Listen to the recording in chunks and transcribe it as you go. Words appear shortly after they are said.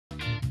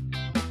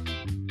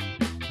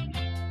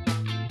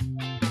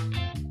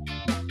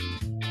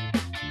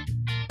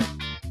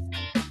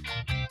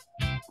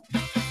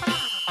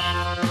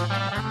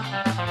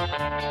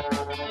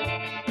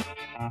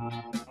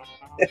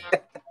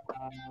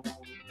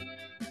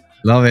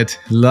Love it.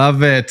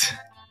 Love it.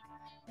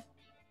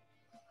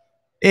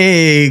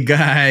 Hey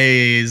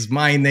guys,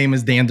 my name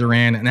is Dan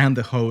Duran and I'm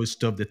the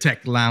host of the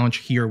Tech Lounge.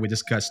 Here we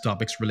discuss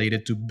topics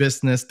related to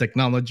business,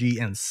 technology,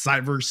 and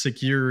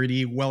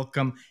cybersecurity.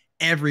 Welcome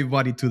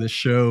everybody to the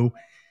show.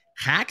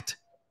 Hacked?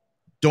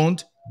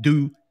 Don't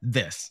do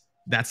this.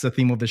 That's the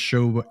theme of the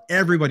show.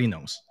 Everybody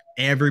knows.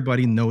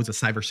 Everybody knows that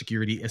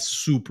cybersecurity is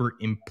super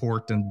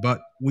important,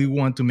 but we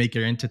want to make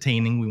it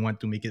entertaining. We want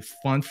to make it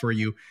fun for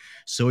you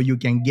so you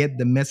can get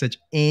the message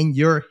in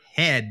your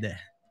head.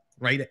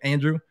 Right,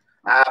 Andrew?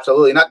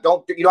 Absolutely not.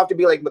 You don't have to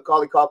be like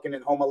Macaulay Culkin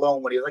in Home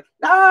Alone when he's like,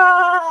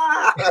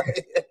 ah.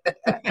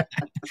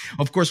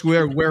 Of course,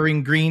 we're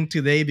wearing green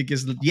today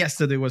because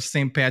yesterday was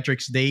St.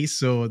 Patrick's Day.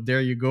 So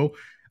there you go.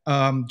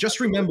 Just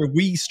remember,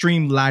 we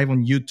stream live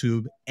on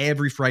YouTube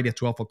every Friday at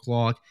 12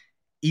 o'clock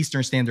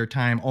Eastern Standard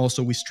Time.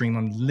 Also, we stream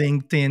on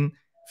LinkedIn,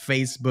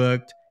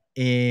 Facebook,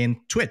 and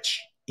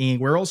Twitch. And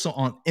we're also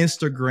on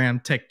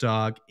Instagram,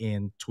 TikTok,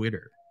 and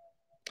Twitter.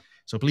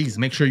 So please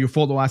make sure you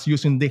follow us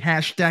using the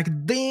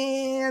hashtag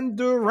Dan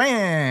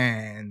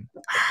Duran.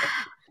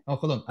 Oh,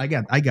 hold on. I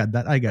got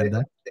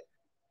that.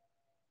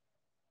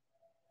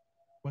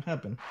 What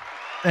happened?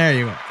 There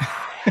you go.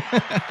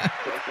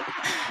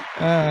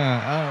 All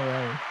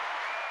right.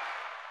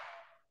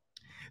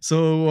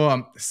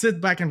 So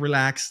sit back and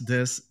relax.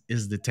 This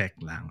is the Tech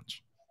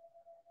Lounge.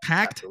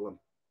 Hacked?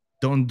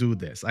 Don't do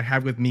this. I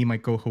have with me my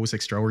co-host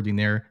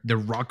extraordinaire, the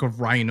Rock of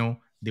Rhino,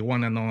 the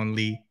one and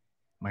only,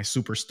 my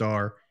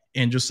superstar,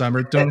 Andrew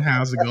Somerton.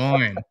 How's it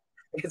going?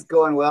 It's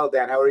going well,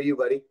 Dan. How are you,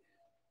 buddy?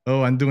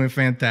 Oh, I'm doing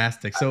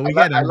fantastic. So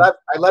I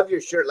love your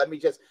shirt. Let me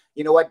just,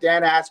 you know what?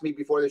 Dan asked me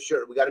before the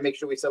shirt. We got to make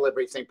sure we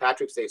celebrate St.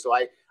 Patrick's Day. So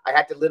I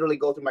had to literally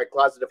go through my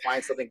closet to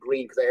find something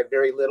green because I had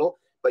very little.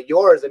 But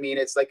yours, I mean,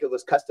 it's like it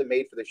was custom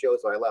made for the show,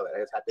 so I love it. I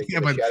just have to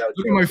give a shout out.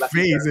 Look at my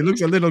face; it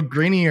looks a little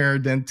greenier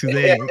than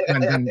today,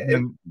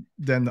 than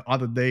the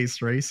other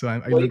days, right?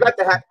 So you got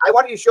the hat. I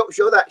want you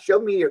to show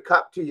me your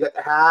cup too. You got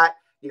the hat.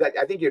 You got,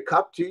 I think, your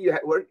cup too.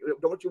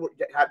 Don't you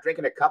have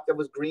drinking a cup that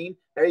was green?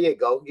 There you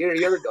go.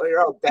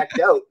 You're all decked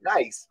out.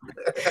 Nice.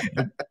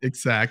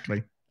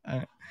 Exactly.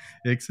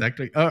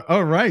 Exactly.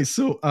 All right.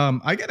 So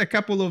I got a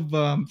couple of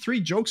 3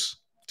 jokes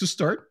to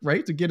start,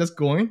 right, to get us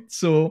going.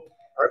 So.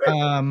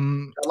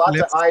 Lots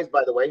of highs,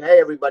 by the way.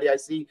 Hey, everybody! I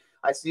see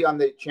on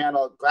the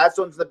channel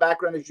Gladstone's in the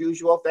background as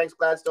usual. Thanks,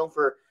 Gladstone,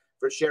 for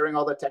sharing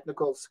all the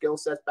technical skill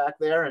sets back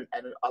there, and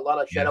a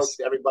lot of shout outs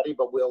to everybody.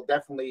 But we'll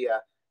definitely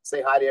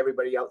say hi to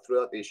everybody out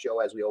throughout the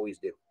show as we always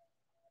do.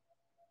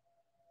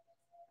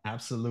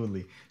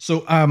 Absolutely.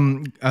 So,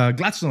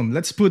 Gladstone,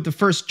 let's put the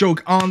first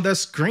joke on the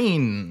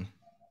screen.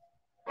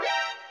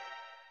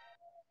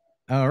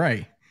 All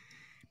right.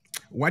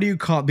 What do you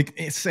call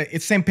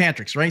it's St.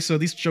 Patrick's, right? So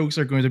these jokes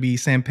are going to be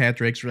St.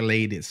 Patrick's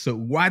related. So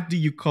what do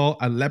you call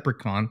a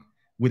leprechaun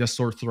with a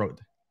sore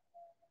throat?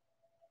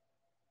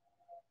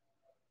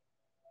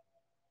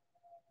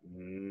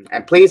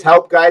 And please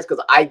help, guys,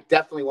 because I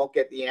definitely won't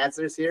get the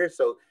answers here.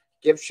 So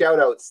give shout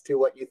outs to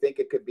what you think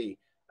it could be.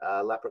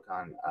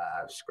 Leprechaun,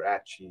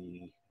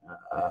 scratchy,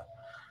 pot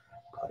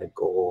of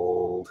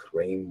gold,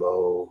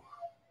 rainbow.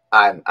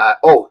 I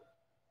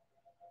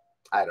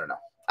don't know.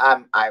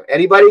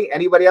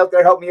 Anybody out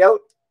there help me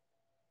out?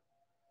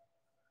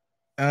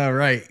 All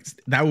right,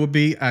 that would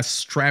be a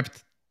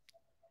strapped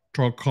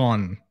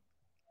trocon.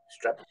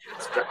 Streptocon.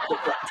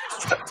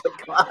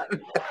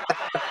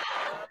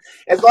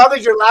 As long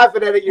as you're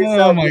laughing at it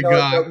yourself. Oh my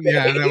god! Okay.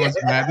 Yeah, that was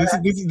bad.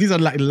 These are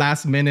like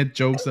last minute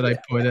jokes that I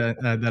put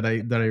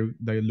that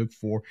I look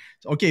for.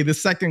 Okay, the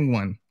second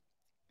one.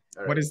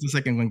 Right. What is the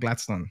second one,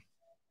 Gladstone?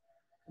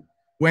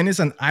 When is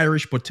an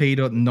Irish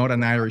potato not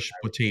an Irish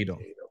potato?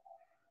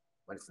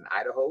 When it's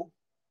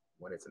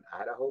an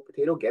Idaho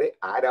potato, get it?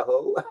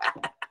 Idaho.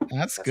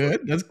 That's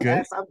good. That's good.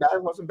 That's not bad.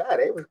 It wasn't bad.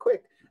 It was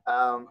quick.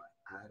 Idaho.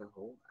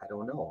 I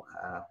don't know.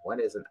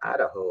 When is an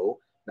Idaho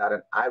not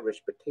an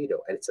Irish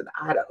potato? And it's an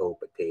Idaho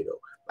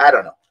potato. I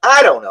don't know.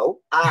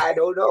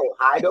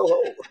 Idaho.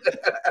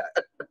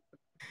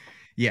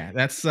 Yeah,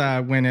 that's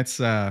when it's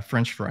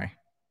French fry.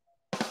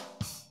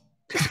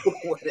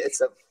 When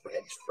it's a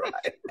French fry.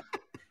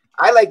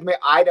 I like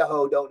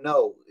Idaho, don't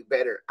know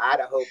better.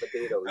 Idaho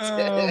potatoes.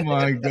 Oh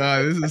my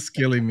god, this is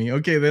killing me.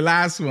 Okay, the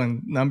last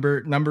one,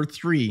 number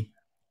 3.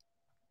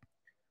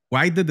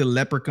 Why did the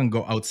leprechaun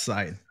go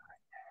outside?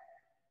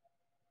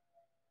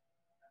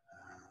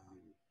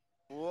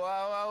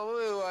 Wow,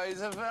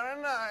 it's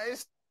very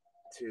nice.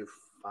 To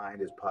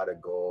find his pot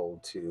of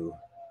gold.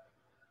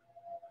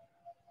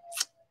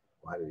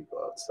 Why did he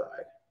go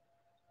outside?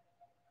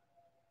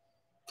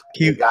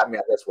 You got me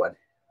on this one.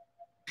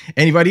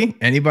 Anybody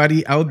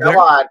out there? Come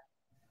on.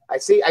 I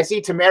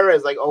see Tamara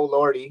is like, oh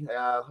lordy,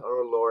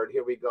 oh lord,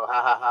 here we go.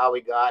 Ha ha ha. We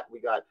got.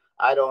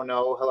 I don't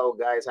know. Hello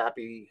guys,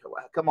 happy.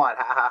 Come on,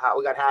 ha ha ha.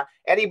 We got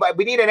anybody.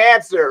 We need an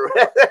answer.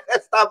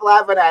 Stop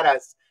laughing at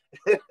us.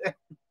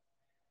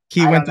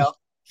 He went to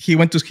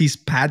his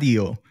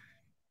patio.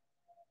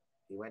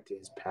 He went to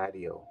his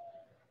patio.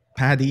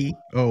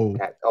 Patio.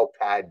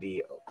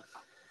 Patio.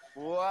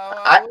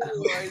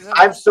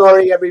 I'm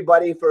sorry,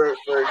 everybody, for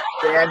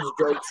Dan's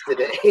jokes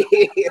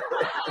today.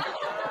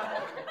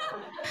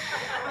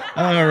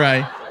 All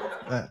right.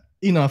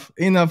 Enough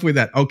with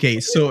that.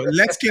 Okay, so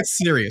let's get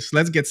serious.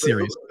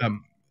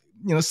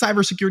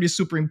 Cybersecurity is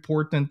super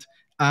important.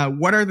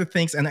 What are the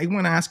things? And I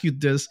want to ask you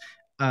this,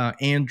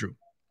 Andrew.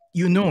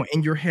 You know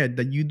in your head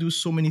that you do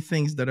so many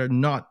things that are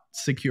not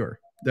secure.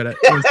 That are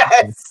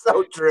It's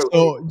so true.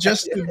 So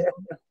just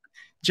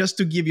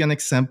to give you an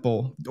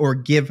example, or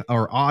give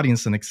our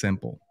audience an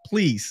example,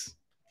 please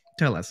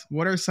tell us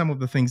what are some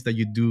of the things that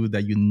you do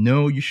that you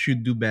know you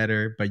should do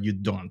better, but you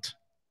don't.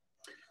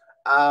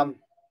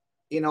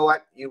 You know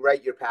what? You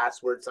write your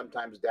password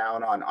sometimes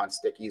down on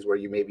stickies where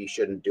you maybe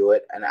shouldn't do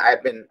it. And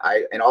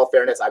in all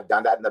fairness, I've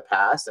done that in the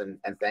past, and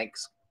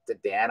thanks to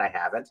Dan, I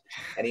haven't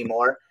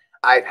anymore.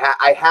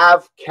 I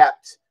have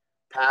kept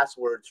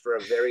passwords for a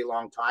very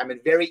long time,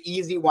 and very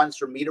easy ones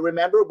for me to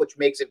remember, which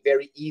makes it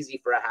very easy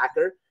for a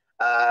hacker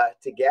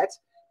to get.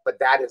 But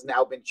that has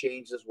now been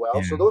changed as well.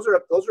 Yeah. So those are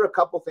a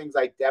couple things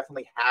I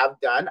definitely have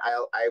done.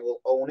 I will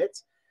own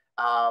it.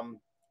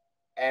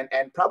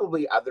 And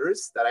probably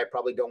others that I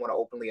probably don't want to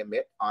openly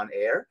admit on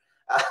air.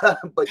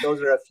 But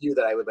those are a few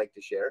that I would like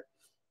to share.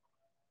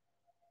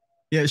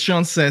 Yeah,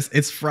 Sean says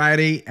it's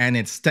Friday and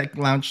it's tech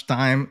launch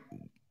time.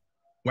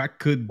 What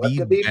could be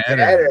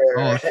better?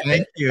 Oh,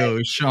 thank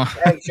you, Sean.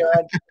 Thanks,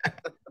 Sean.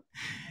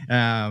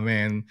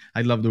 Man,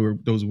 I love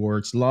those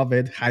words. Love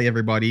it. Hi,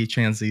 everybody.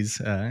 Chances.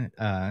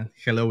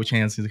 Hello,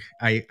 Chances.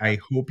 I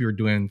hope you're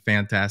doing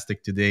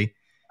fantastic today.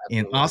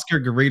 Absolutely. And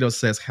Oscar Garrido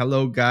says,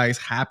 hello, guys.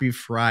 Happy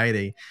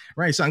Friday.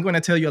 Right. So I'm going to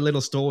tell you a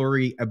little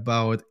story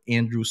about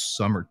Andrew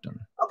Somerton.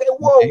 Okay.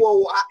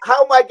 Whoa.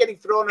 How am I getting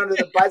thrown under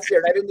the bus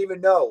here? I didn't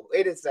even know.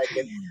 Wait a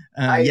second.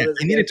 I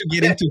needed to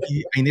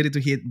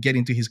get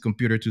into his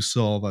computer to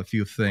solve a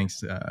few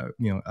things.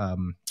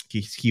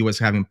 He was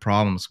having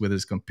problems with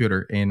his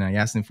computer, and I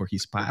asked him for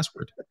his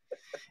password.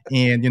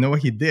 And you know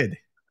what he did?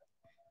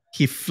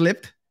 He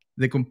flipped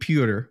the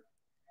computer,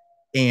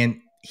 and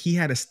he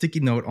had a sticky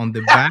note on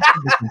the back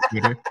of the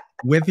computer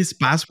with his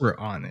password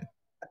on it.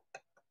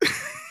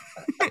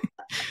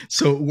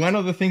 So one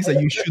of the things that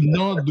you should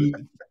not do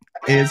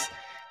is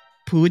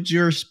put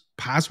your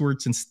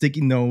passwords and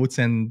sticky notes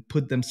and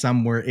put them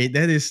somewhere.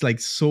 That is like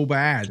so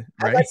bad,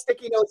 right? I got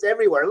sticky notes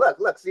everywhere.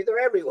 Look, see, they're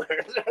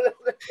everywhere.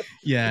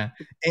 Yeah,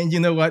 and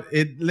you know what?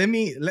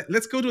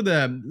 Let's go to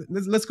the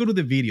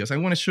videos. I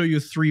want to show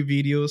you 3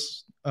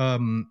 videos,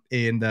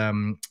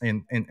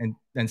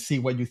 and see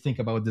what you think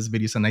about these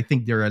videos. And I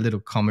think they're a little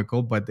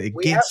comical, but it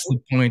gets the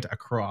point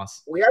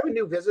across. We have a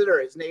new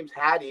visitor. His name's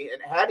Hattie,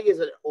 and Hattie is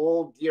an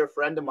old dear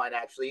friend of mine.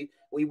 Actually,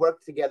 we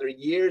worked together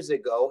years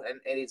ago, and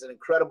he's an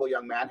incredible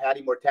young man,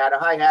 Hattie Mortada.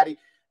 Hi, Hattie.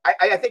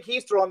 I think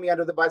he's throwing me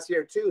under the bus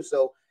here too.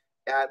 So.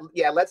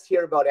 Yeah, let's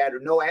hear about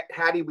Andrew. No,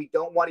 Hattie, we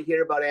don't want to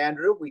hear about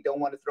Andrew. We don't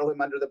want to throw him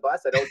under the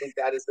bus. I don't think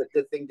that is a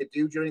good thing to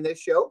do during this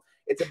show.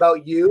 It's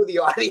about you, the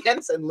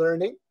audience, and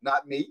learning,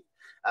 not me.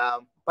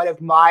 But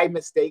if my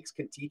mistakes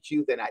can teach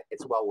you, then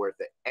it's well worth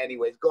it.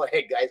 Anyways, go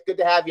ahead, guys. Good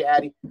to have you,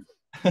 Hattie.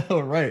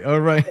 All right.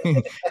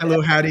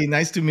 Hello, Hattie.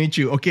 Nice to meet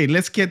you. Okay,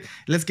 let's get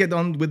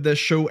on with the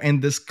show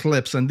and these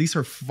clips. And these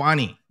are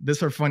funny.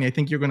 I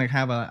think you're gonna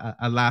have a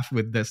laugh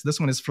with this. This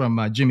one is from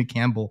Jimmy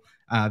Campbell.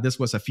 This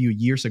was a few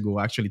years ago,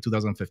 actually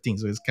 2015.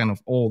 So it's kind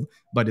of old,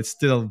 but it's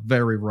still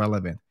very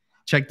relevant.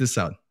 Check this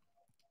out.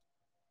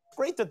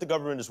 Great that the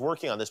government is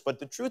working on this, but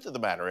the truth of the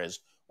matter is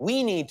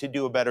we need to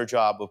do a better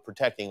job of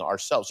protecting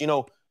ourselves. You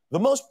know, the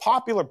most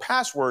popular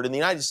password in the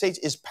United States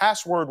is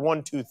password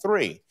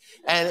 123.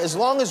 And as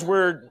long as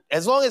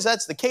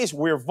that's the case,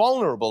 we're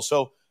vulnerable.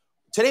 So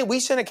today we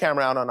sent a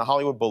camera out on a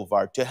Hollywood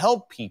Boulevard to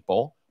help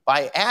people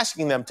by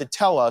asking them to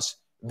tell us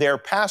their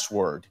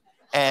password.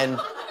 And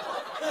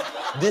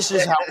this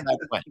is how that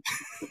went.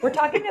 We're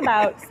talking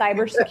about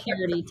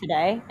cybersecurity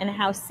today and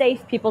how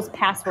safe people's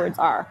passwords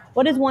are.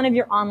 What is one of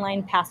your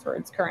online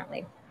passwords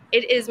currently?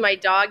 It is my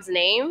dog's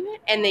name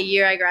and the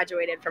year I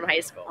graduated from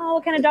high school. Oh,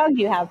 what kind of dog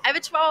do you have? I have a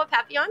Chihuahua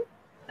Papillon.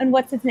 And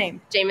what's its name?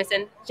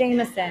 Jameson.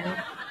 Jameson.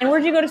 And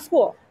where'd you go to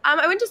school?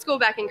 I went to school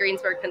back in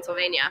Greensburg,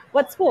 Pennsylvania.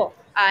 What school?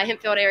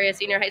 Hempfield Area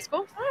Senior High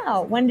School.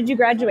 Oh, when did you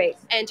graduate?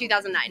 In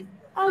 2009.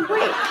 Oh,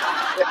 great.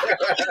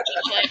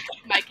 Like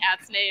my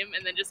cat's name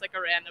and then just like a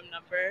random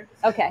number.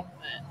 Okay.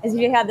 Have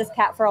you had this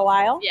cat for a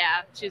while?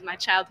 Yeah, she's my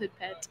childhood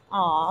pet.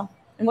 Aw.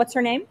 And what's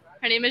her name?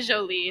 Her name is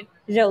Jolie.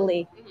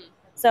 Jolie. Mm-hmm.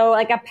 So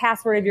like a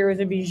password of yours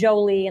would be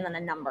Jolie and then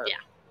a number. Yeah.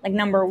 Like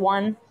number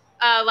 1?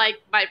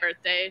 Like my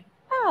birthday.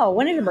 Oh,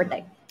 when is your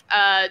birthday?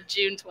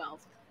 June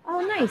 12th.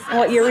 Oh, nice. And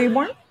what year were you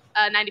born?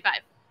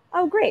 95.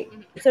 Oh, great.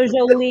 Mm-hmm. So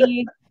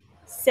Jolie,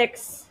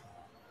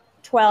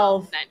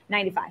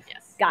 6/12/95.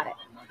 Yes. Got it.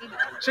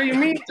 So you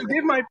mean to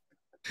give my...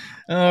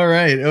 All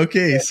right.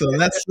 Okay. So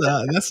that's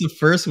the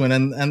first one,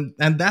 and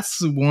that's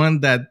the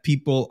one that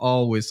people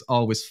always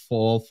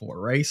fall for,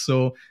 right?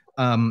 So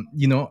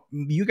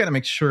you got to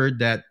make sure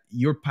that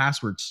your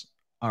passwords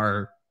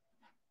are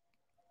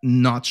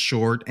not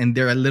short and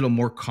they're a little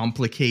more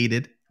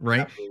complicated,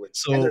 right? Absolutely.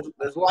 So and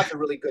there's lots of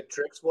really good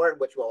tricks for it,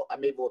 which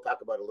maybe we'll talk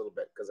about a little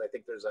bit, because I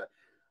think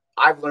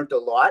I've learned a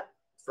lot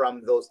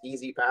from those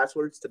easy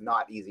passwords to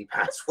not easy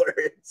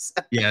passwords.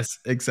 yes,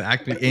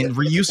 exactly. And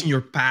reusing your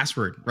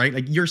password, right?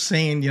 Like you're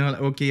saying,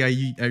 okay, I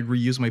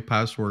reuse my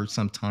password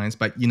sometimes,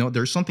 but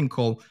there's something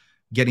called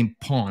getting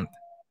pawned,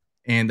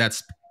 and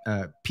that's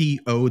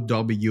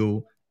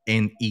POWNED,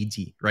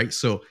 right?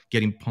 So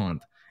getting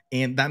pawned.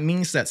 And that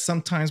means that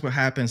sometimes what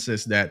happens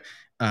is that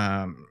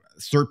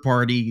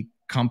third-party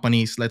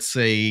companies, let's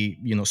say,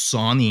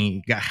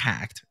 Sony got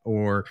hacked,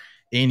 or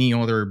any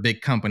other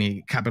big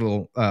company,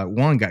 Capital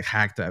One, got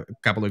hacked a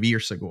couple of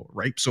years ago,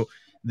 right? So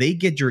they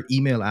get your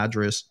email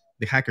address,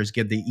 the hackers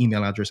get the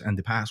email address and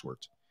the password.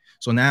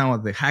 So now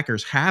the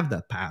hackers have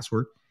that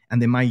password,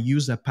 and they might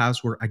use that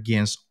password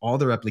against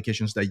other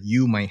applications that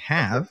you might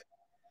have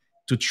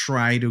to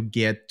try to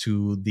get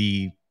to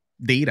the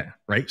data,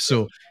 right?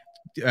 So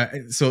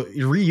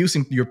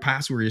reusing your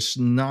password is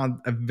not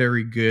a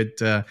very good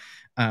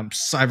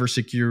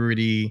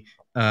cybersecurity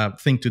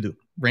thing to do,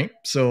 right?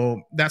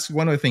 So that's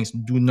one of the things.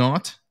 Do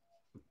not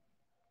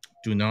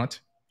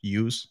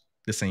use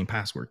the same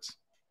passwords.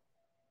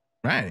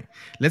 Right.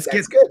 Let's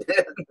get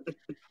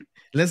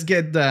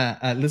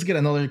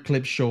another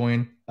clip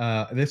showing.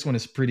 This one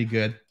is pretty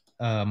good.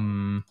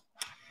 And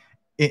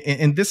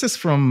this is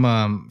from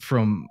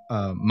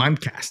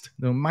Mimecast.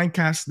 The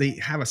Mimecast, they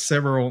have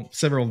several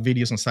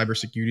videos on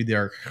cybersecurity. They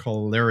are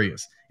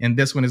hilarious, and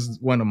this one is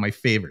one of my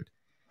favorite.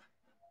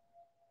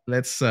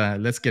 Let's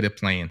get it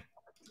playing.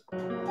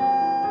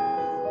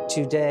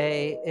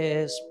 Today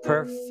is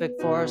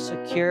perfect for a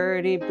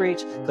security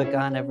breach. Click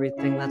on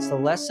everything. That's the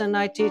lesson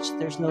I teach.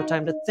 There's no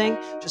time to think.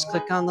 Just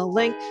click on the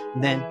link,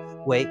 and then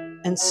wait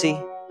and see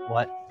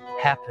what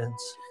happens.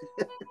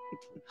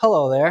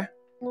 Hello there.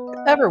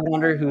 Ever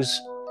wonder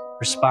who's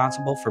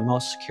responsible for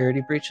most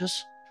security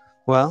breaches?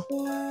 Well,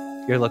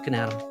 you're looking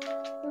at them.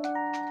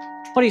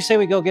 What do you say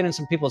we go get in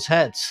some people's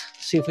heads?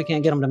 See if we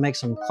can't get them to make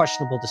some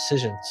questionable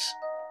decisions.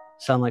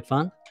 Sound like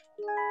fun?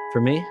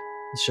 For me,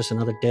 it's just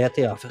another day at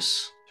the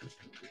office.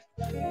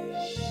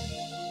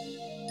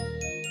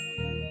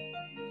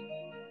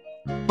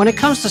 When it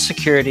comes to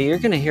security, you're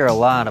going to hear a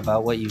lot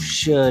about what you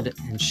should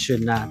and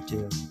should not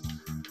do.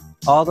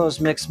 All those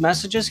mixed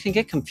messages can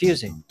get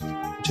confusing,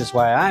 which is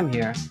why I'm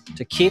here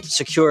to keep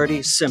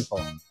security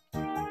simple.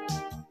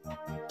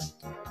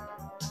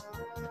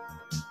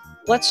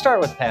 Let's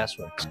start with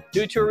passwords.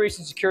 Due to a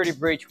recent security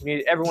breach, we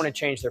needed everyone to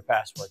change their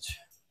passwords.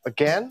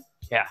 Again?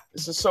 Yeah.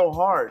 This is so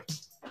hard.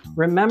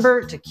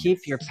 Remember to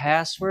keep your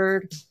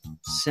password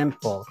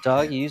simple.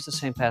 Doug, you use the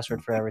same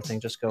password for everything.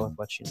 Just go with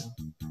what you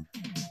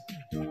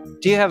know.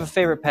 Do you have a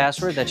favorite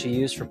password that you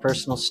use for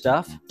personal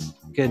stuff?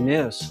 Good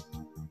news.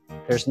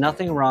 There's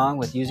nothing wrong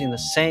with using the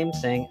same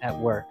thing at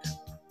work.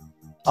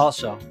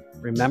 Also,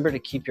 remember to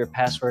keep your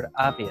password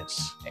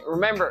obvious. Hey,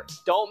 remember,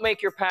 don't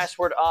make your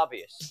password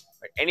obvious.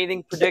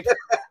 Anything predictable,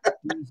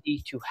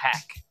 easy to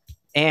hack.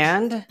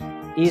 And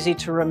easy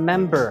to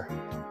remember.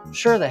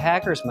 Sure, the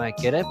hackers might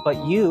get it,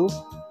 but you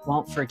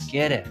won't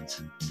forget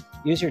it.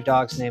 Use your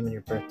dog's name and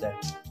your birthday.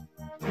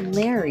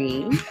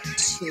 Larry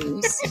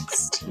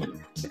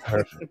 216.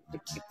 Perfect.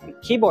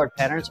 Keyboard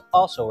patterns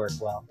also work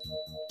well.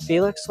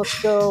 Felix,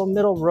 let's go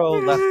middle row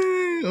left.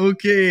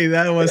 Okay,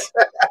 that was.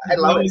 I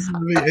love it. It's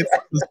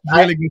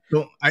really good.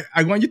 So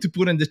I want you to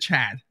put in the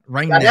chat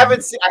right now. I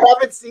haven't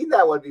seen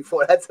that one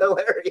before. That's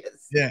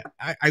hilarious. Yeah,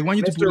 I want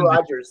you to Mr.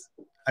 Rogers.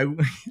 I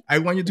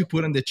want you to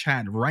put in the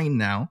chat right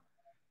now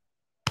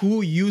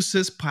who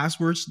uses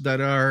passwords that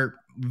are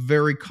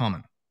very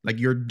common, like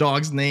your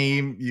dog's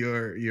name,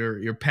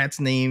 your pet's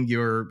name,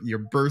 your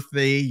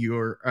birthday,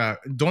 your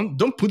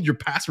don't put your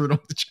password on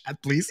the chat,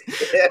 please.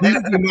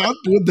 Please do not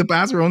put the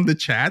password on the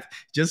chat.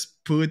 Just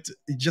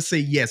say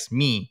yes,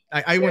 me.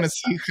 I want to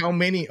see how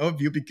many of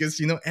you, because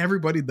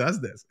everybody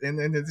does this, and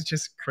it's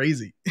just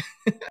crazy.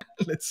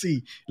 Let's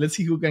see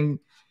who can.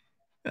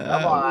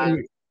 Come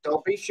on,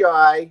 don't be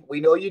shy.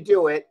 We know you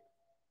do it.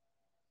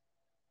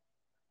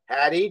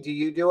 Hattie, do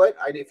you do it?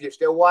 If you're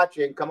still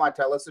watching, come on,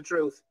 tell us the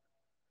truth.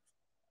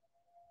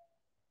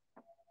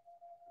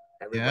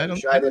 Everybody's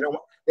shy. They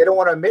don't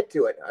want to admit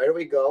to it. Here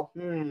we go.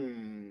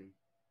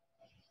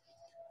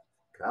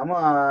 Come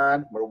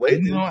on, we're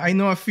waiting. I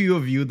know a few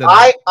of you that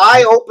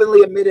I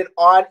openly admitted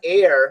on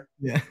air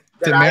that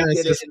I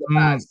did it in the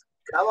past.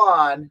 Come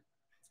on.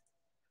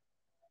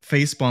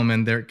 Facepalm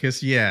in there,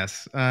 because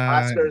yes,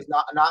 Oscar's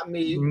not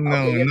me. No,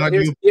 okay, not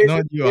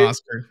you,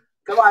 Oscar.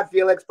 Come on,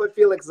 Felix, put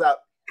Felix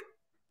up.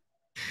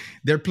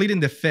 They're pleading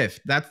the fifth.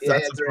 That's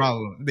the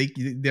problem.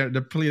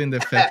 They're pleading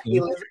the fifth.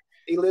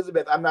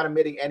 Elizabeth, I'm not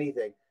admitting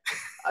anything.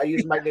 I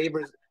use my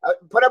neighbor's.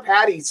 Put up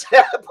Hattie's.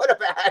 Put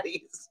up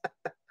Hattie's.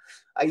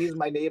 I use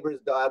my neighbor's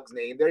dog's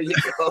name. There you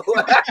go.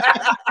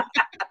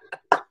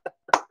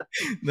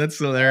 That's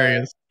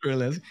hilarious.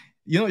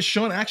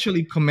 Sean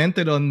actually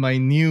commented on my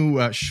new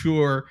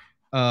Shure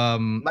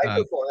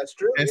microphone. That's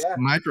true. Yeah.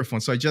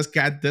 Microphone. So I just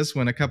got this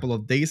one a couple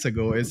of days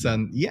ago. It's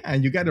and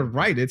you got it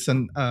right. It's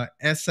an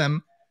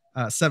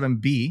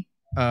SM7B,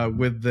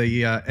 with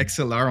the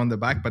XLR on the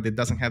back, but it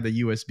doesn't have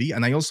the USB.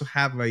 And I also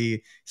have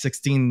a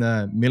 16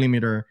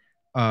 millimeter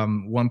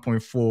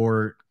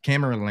 1.4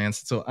 camera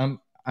lens. So I'm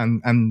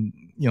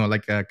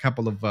like a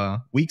couple of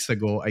weeks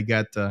ago, I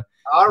got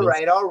all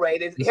right.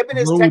 Him and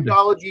his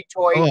technology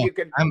toys. Oh, you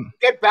can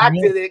get back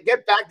to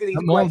these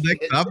I'm all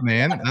decked up,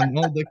 man. I'm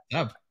all decked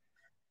up.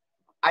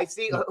 I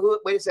see.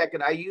 Wait a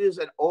second. I use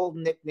an old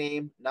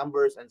nickname,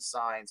 numbers and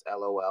signs.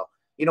 LOL.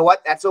 You know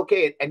what? That's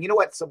okay. And you know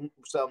what? Some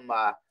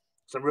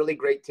really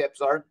great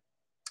tips are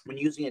when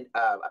using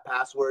a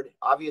password.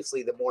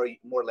 Obviously, the more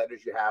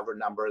letters you have, or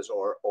numbers,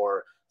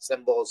 or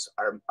symbols,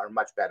 are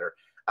much better.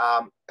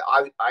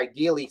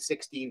 Ideally,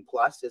 16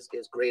 plus is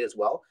great as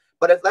well.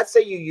 But let's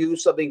say you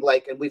use something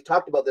like, and we've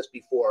talked about this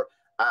before,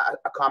 a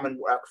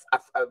common a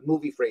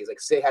movie phrase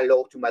like "say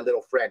hello to my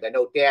little friend." I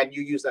know, Dan,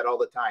 you use that all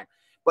the time.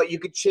 But you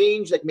could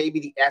change like maybe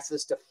the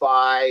S's to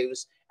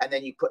 5s, and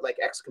then you put like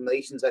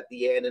exclamations at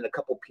the end and a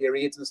couple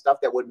periods and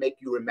stuff that would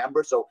make you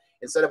remember. So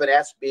instead of an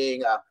S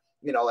being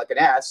like an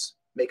S,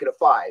 make it a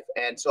 5.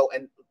 And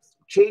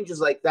changes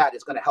like that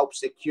is going to help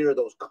secure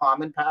those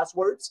common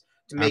passwords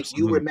to make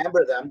you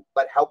remember them,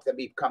 but help them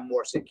become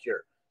more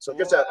secure. So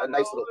just a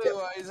nice little tip.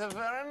 It's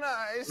very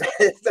nice.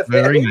 It's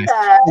very nice.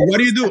 What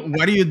do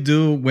you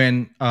do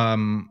when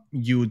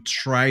you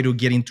try to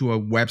get into a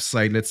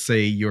website? Let's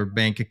say your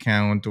bank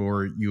account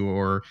or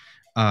your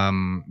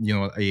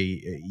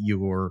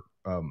your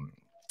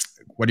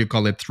what do you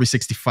call it,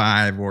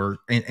 365,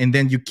 and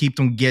then you keep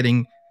on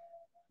getting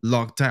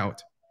logged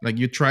out. Like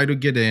you try to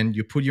get in,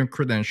 you put your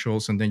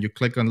credentials, and then you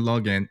click on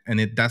login, and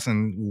it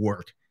doesn't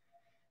work.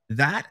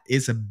 That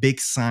is a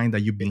big sign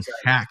that you've been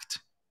hacked.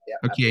 Yeah,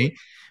 okay, absolutely.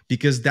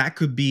 Because that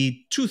could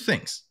be two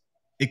things.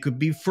 It could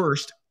be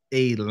first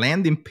a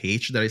landing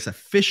page that is a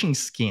phishing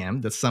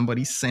scam that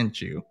somebody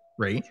sent you,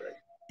 right?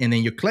 And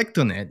then you clicked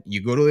on it,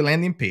 you go to the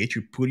landing page,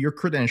 you put your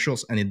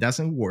credentials, and it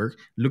doesn't work.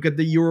 Look at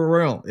the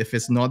URL. If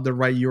it's not the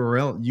right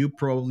URL, you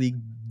probably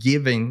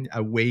giving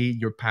away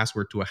your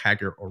password to a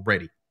hacker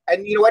already.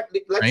 And you know what?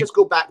 Let's just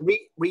go back,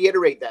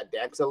 reiterate that,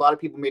 Dan, because a lot of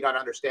people may not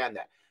understand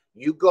that.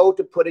 You go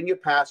to put in your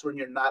password and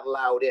you're not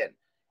allowed in.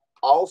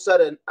 All of a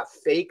sudden, a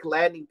fake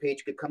landing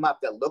page could come up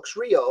that looks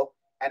real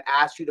and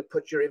ask you to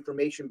put your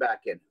information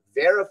back in.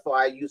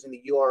 Verify using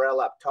the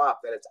URL up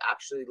top that it's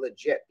actually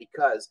legit,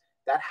 because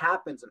that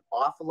happens an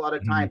awful lot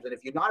of times. And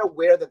if you're not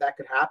aware that that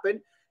could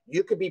happen,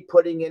 you could be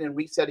putting in and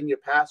resetting your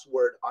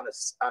password on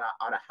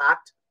a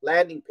hacked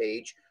landing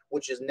page,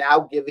 which is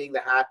now giving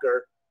the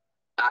hacker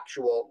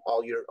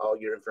all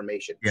your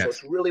information. Yes. So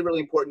it's really, really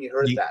important you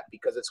heard that,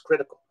 because it's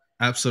critical.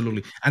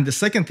 Absolutely. And the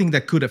second thing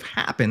that could have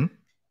happened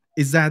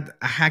is that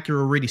a hacker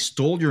already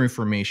stole your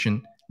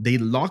information. They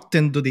logged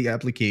into the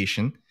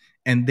application,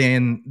 and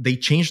then they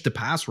changed the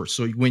password.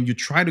 So when you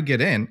try to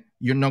get in,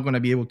 you're not going to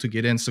be able to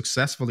get in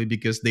successfully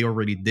because they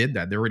already did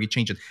that. They already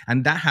changed it.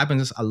 And that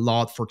happens a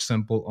lot, for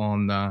example,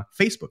 on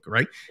Facebook,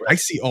 right? I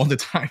see all the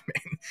time,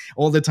 man.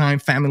 All the time,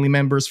 family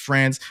members,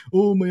 friends,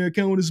 oh, my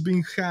account is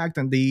being hacked.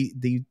 And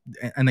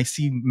and I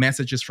see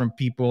messages from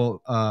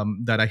people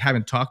that I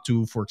haven't talked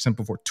to, for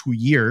example, for 2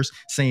 years,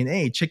 saying,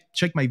 hey,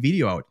 check my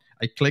video out.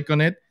 I click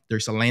on it.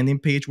 There's a landing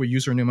page with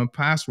username and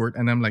password.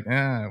 And I'm like,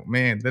 oh,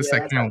 man, this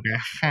account got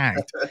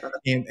hacked.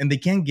 and they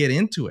can't get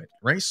into it,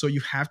 right? So you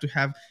have to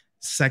have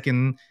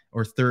second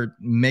or third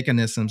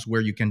mechanisms where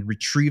you can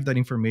retrieve that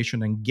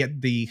information and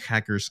get the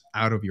hackers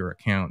out of your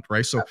account,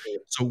 right? So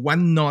what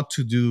not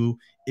to do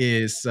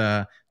is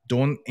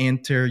don't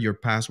enter your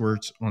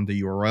passwords on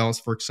the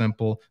URLs, for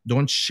example.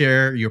 Don't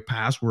share your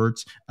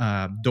passwords.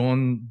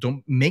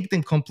 Don't make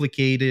them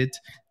complicated.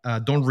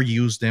 Don't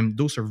reuse them.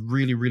 Those are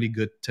really, really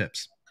good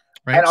tips.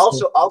 Right? And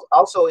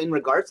also in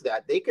regards to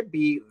that, they could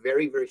be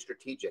very, very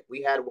strategic.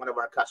 We had one of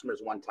our customers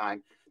one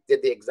time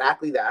did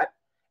exactly that.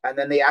 And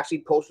then they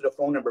actually posted a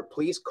phone number.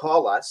 Please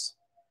call us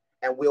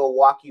and we'll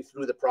walk you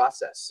through the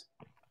process.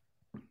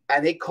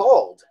 And they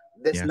called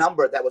this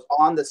number that was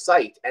on the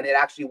site, and it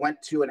actually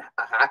went to a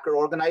hacker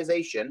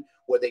organization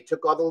where they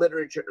took all the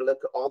literature,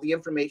 all the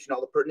information,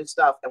 all the pertinent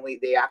stuff, and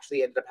they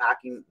actually ended up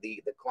hacking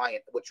the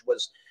client, which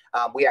was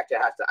we actually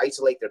have to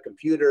isolate their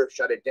computer,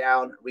 shut it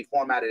down,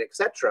 reformat it,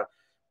 etc.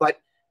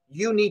 But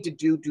you need to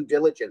do due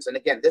diligence. And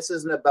again, this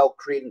isn't about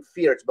creating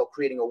fear. It's about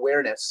creating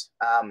awareness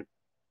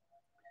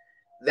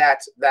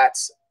that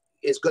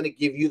is going to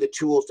give you the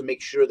tools to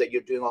make sure that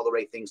you're doing all the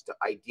right things to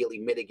ideally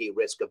mitigate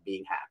risk of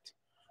being hacked,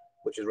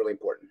 which is really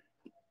important.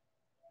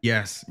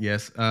 Yes.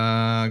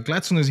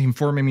 Gladstone is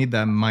informing me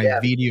that my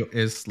video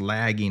is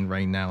lagging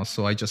right now.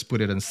 So I just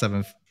put it in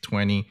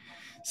 720.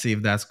 See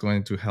if that's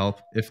going to help.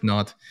 If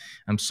not,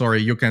 I'm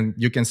sorry. You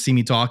can see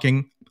me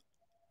talking.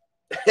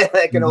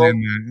 Like an old,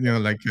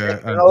 like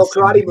an old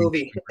karate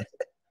movie.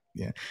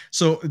 Yeah.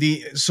 So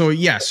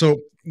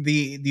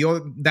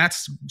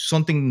that's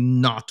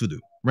something not to do,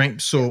 right?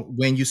 So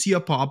when you see a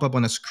pop-up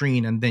on a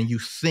screen and then you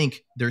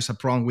think there's a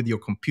problem with your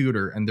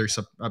computer and there's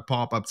a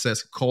pop-up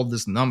says call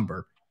this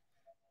number,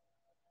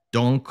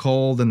 don't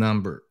call the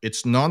number.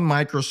 It's not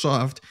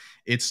Microsoft.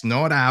 It's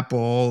not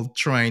Apple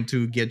trying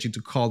to get you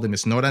to call them.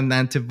 It's not an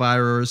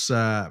antivirus,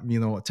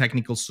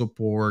 technical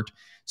support.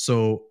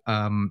 So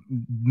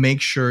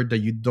make sure that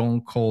you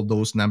don't call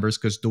those numbers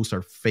because those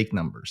are fake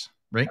numbers,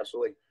 right?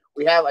 Absolutely.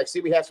 We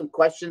have some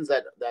questions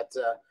that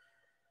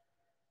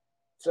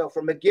so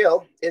for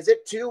McGill, is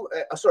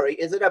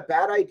it a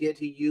bad idea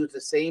to use the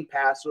same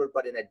password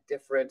but in a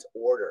different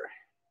order?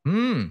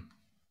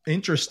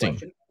 Interesting.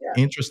 Yeah.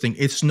 Interesting.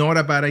 It's not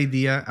a bad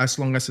idea as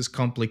long as it's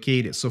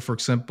complicated. So, for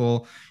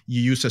example,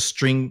 you use a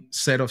string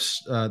set of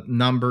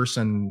numbers,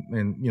 and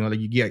like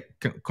you get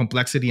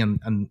complexity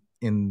and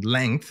in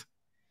length,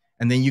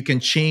 and then you can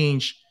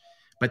change.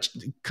 But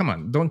come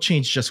on, don't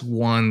change just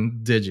one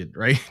digit,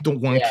 right? Don't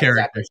one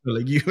character. Exactly. So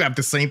like you have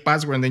the same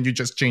password and then you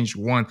just change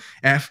one.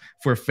 F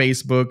for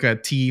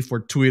Facebook, T for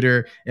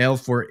Twitter, L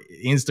for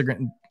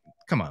Instagram.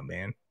 Come on,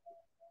 man.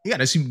 You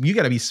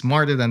gotta be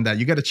smarter than that.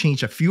 You gotta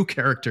change a few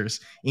characters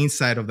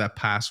inside of that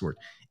password.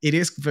 It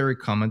is very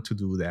common to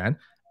do that.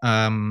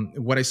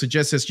 What I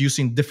suggest is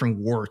using different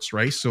words,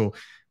 right? So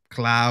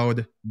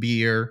cloud,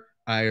 beer,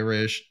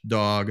 Irish,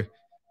 dog,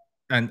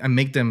 and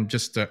make them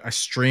just a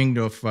string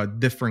of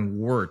different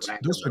words.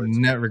 Those are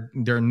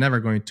they're never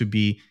going to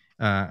be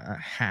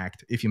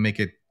hacked if you make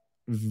it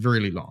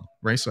really long,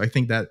 right? So I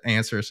think that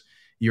answers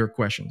your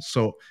question.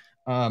 So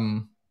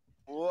wow,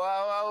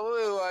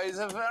 it's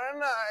very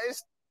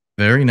nice.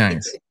 Very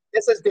nice.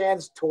 This is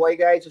Dan's toy,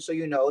 guys, just so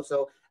you know.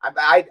 So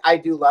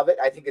I do love it.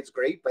 I think it's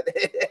great, but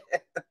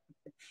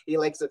he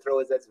likes to throw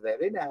his. That's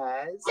very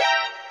nice.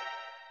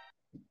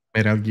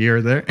 Metal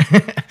Gear there.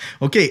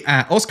 Okay,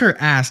 Oscar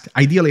asked,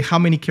 ideally, how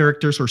many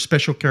characters or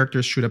special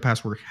characters should a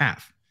password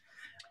have?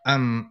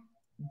 The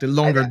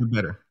longer, the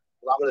better.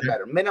 Longer the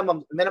better.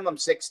 Minimum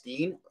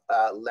 16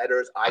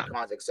 letters,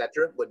 icons,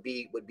 etc. would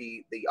be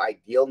the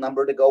ideal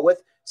number to go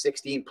with.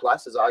 16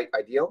 plus is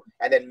ideal,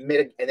 and then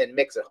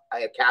mix it.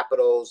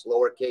 Capitals,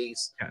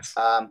 lowercase, yes.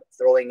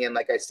 Throwing in,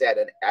 like I said,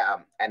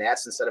 an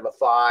S instead of a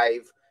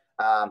 5.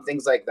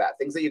 Things like that.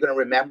 Things that you're going to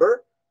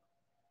remember,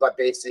 but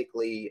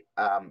basically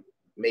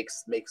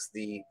makes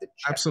the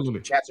chance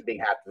of being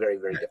hacked very,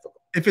 very difficult.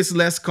 If it's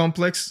less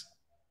complex,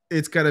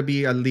 it's got to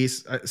be at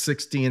least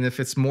 16. If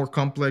it's more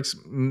complex,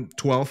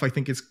 12. I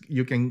think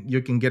you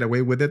can get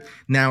away with it.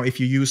 Now, if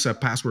you use a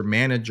password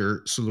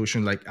manager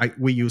solution, like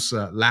we use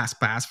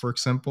LastPass, for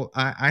example,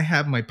 I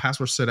have my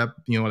password set up,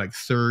 like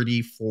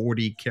 30,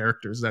 40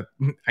 characters that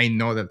I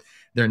know that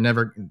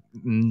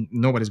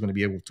nobody's going to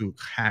be able to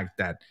hack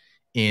that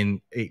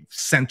in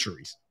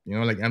centuries.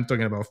 Like I'm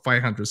talking about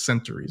 500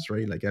 centuries,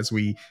 right? Like as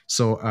we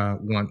saw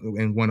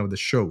one of the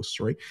shows,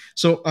 right?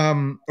 So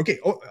okay,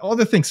 all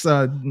the things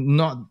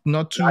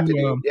not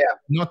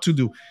to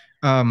do.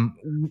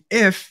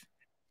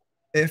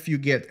 If you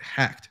get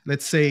hacked,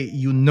 let's say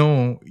you're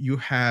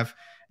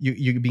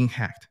being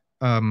hacked,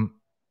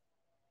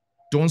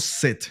 don't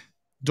sit,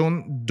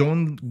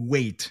 don't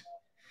wait.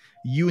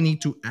 You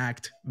need to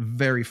act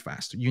very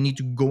fast. You need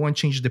to go and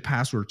change the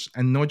passwords,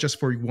 and not just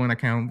for one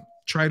account.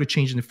 Try to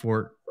change it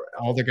for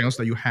all the accounts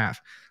that you have,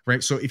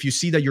 right? So if you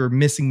see that you're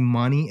missing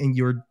money in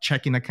your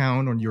checking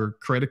account or your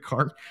credit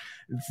card,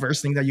 the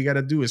first thing that you got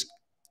to do is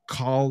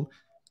call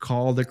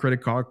the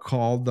credit card,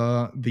 call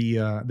the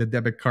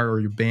debit card or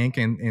your bank,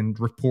 and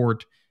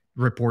report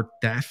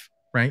theft,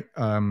 right?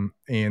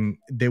 And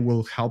they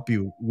will help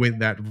you with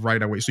that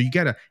right away. So you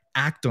got to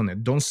act on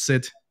it. Don't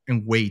sit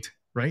and wait,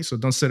 right? So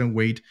don't sit and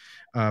wait.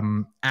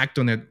 Act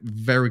on it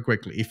very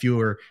quickly. If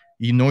you're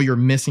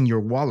missing your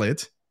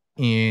wallet,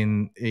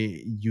 and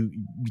you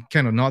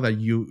kind of know that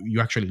you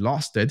actually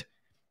lost it,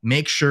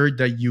 make sure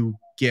that you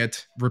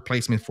get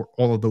replacement for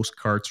all of those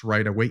cards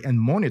right away and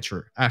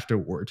monitor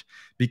afterward,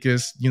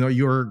 because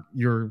your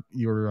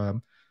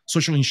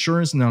social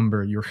insurance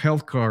number, your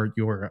health card,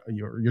 your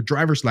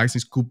driver's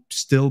license could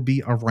still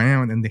be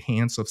around in the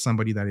hands of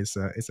somebody that is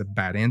a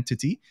bad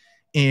entity,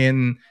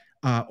 and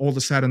all of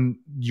a sudden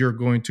you're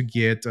going to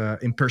get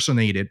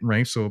impersonated,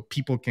 right? So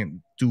people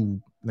can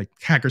do, like,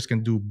 hackers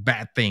can do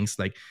bad things,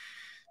 like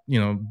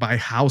buy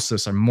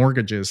houses and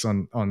mortgages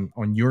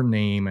on your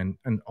name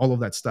and all of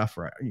that stuff,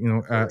 right?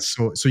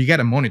 So you got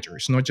to monitor.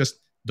 It's not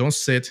just don't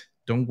sit,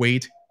 don't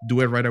wait,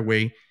 do it right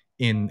away,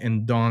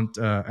 and don't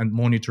and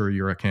monitor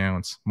your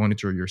accounts,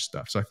 monitor your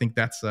stuff. So I think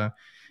that's a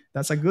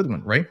good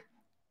one, right?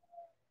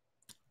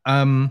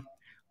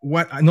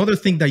 What another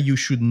thing that you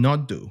should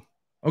not do?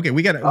 Okay,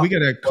 we got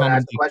a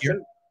comment here.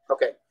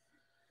 Okay,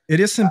 it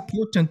is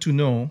important to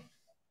know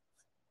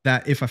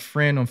that if a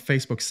friend on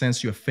Facebook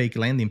sends you a fake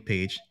landing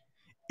page,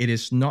 it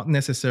is not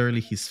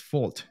necessarily his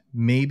fault.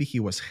 Maybe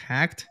he was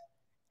hacked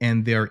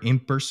and they're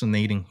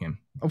impersonating him.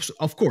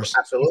 Of course.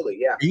 Absolutely,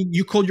 yeah.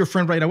 You call your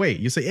friend right away.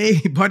 You say,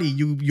 hey, buddy,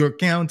 your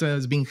account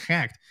is being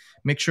hacked.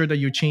 Make sure that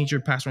you change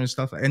your password and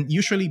stuff. And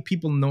usually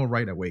people know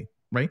right away,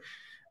 right?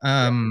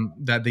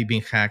 That they've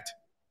been hacked.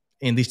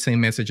 And they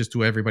send messages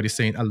to everybody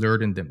saying,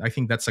 alerting them. I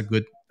think that's a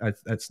good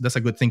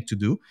thing to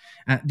do.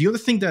 The other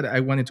thing that I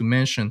wanted to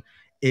mention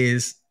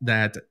is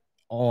that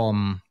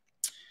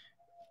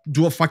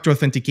dual-factor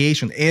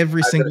authentication.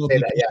 Every single say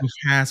that,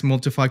 application has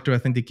multi-factor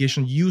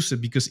authentication. Use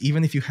it, because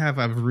even if you have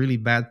a really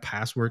bad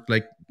password,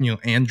 like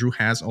Andrew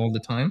has all the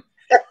time.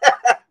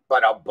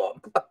 But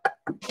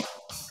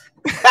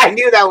I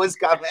knew that was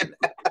coming.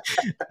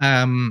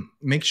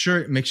 Make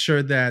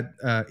sure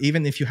that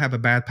even if you have a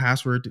bad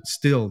password,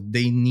 still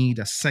they need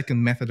a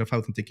second method of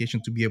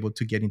authentication to be able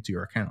to get into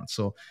your account.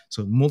 So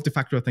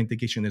multi-factor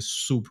authentication is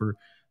super,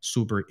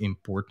 super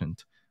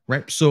important,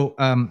 right? So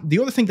the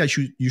other thing that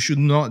you should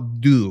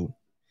not do,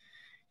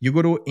 you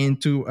go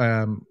into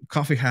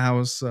coffee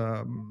house,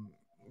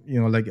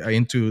 like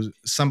into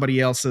somebody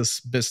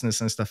else's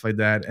business and stuff like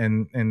that,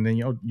 and then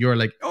you're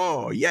like,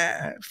 oh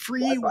yeah,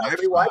 free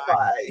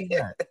Wi-Fi.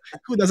 Yeah.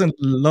 Who doesn't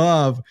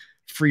love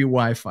free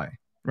Wi-Fi,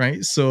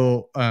 right?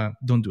 So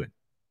don't do it.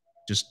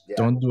 Just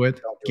don't do it.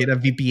 Get a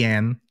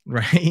VPN,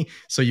 right?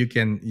 So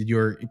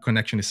your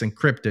connection is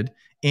encrypted.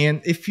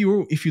 And if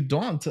you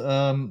don't,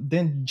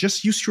 then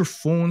just use your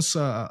phone's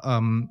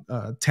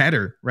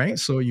tether, right?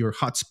 So your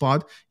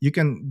hotspot, you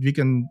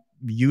can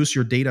use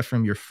your data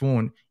from your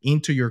phone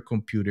into your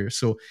computer.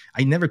 So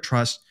I never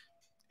trust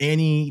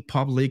any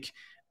public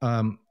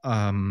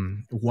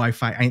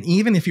Wi-Fi. And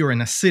even if you're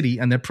in a city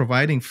and they're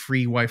providing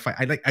free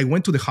Wi-Fi, I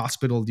went to the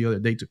hospital the other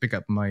day to pick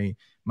up my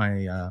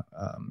to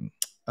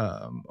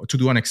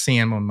do an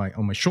exam on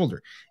my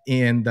shoulder,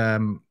 and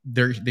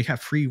they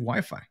have free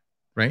Wi-Fi,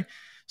 right?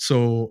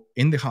 So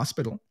in the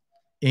hospital,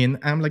 and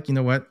I'm like, you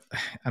know what?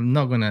 I'm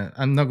not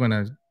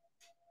gonna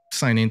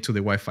sign into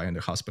the Wi-Fi in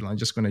the hospital. I'm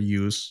just gonna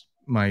use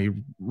my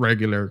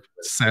regular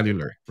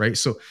cellular, right?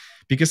 So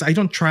because I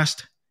don't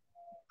trust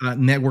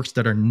networks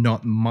that are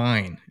not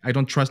mine. I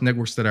don't trust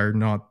networks that are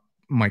not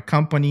my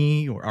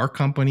company or our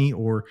company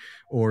or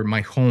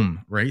my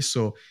home, right?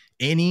 So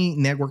any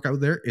network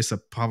out there is a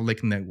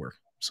public network.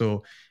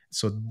 So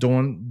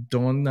don't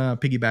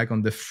piggyback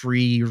on the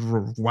free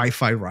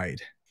Wi-Fi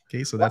ride.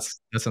 Okay, so that's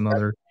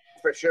another.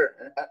 For sure.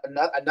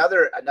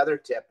 Another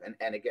tip,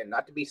 and again,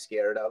 not to be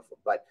scared of,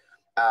 but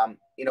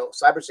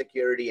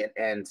cybersecurity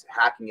and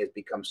hacking has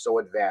become so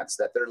advanced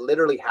that there are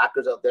literally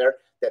hackers out there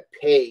that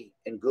pay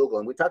in Google,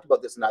 and we talked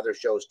about this in other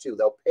shows too.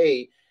 They'll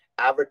pay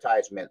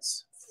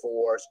advertisements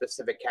for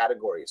specific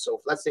categories. So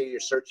if, let's say you're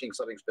searching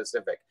something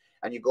specific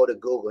and you go to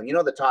Google, and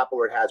the top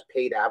where it has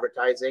paid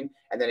advertising,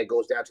 and then it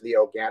goes down to the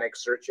organic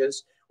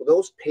searches. Well,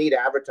 those paid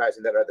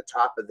advertising that are at the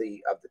top of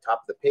the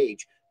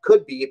page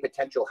could be a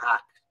potential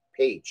hack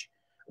page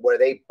where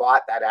they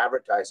bought that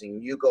advertising.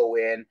 You go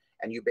in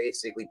and you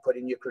basically put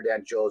in your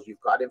credentials,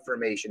 you've got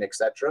information,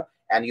 etc.,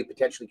 and you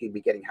potentially could be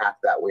getting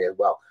hacked that way as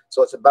well.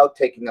 So it's about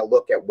taking a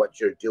look at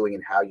what you're doing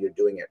and how you're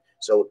doing it.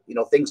 So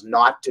things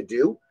not to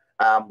do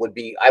would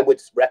be, I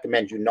would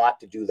recommend you not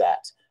to do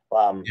that.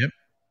 Yep.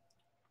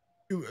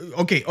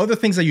 Okay, other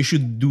things that you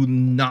should do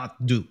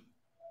not do.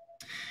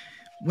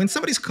 When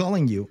somebody's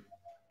calling you,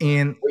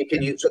 and we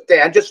can use, so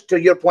Dan, just to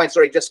your point,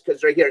 sorry, just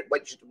because right here,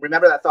 but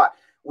remember that thought.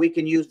 We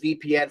can use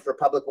VPN for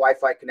public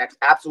Wi-Fi connects.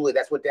 Absolutely,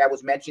 that's what Dad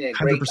was mentioning.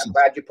 Great, 100%. I'm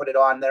glad you put it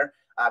on there.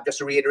 Just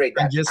to reiterate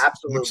that,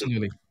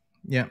 absolutely.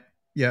 Yeah.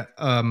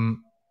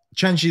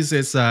 Changes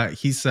is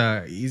he's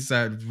a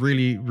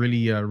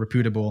really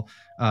reputable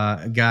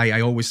guy.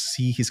 I always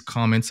see his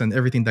comments and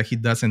everything that he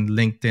does in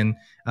LinkedIn.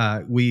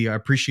 We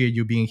appreciate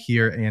you being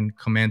here and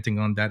commenting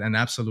on that. And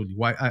absolutely,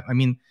 why? I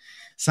mean,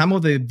 some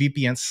of the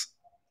VPNs.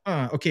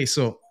 Okay,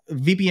 so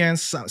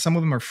VPNs, some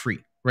of them are free,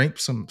 right?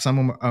 Some of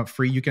them are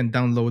free. You can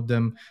download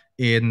them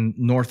in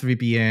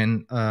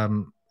NordVPN.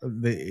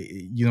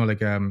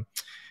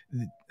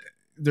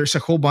 There's a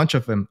whole bunch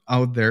of them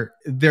out there.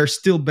 They're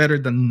still better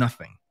than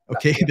nothing.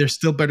 Okay, they're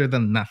still better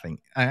than nothing.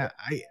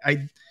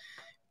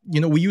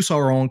 We use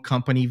our own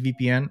company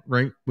VPN,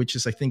 right? Which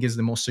is, I think, is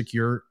the most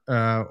secure.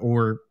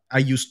 Or I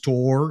use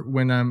Tor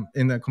when I'm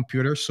in the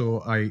computer,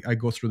 so I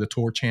go through the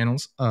Tor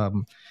channels.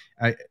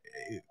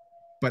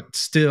 But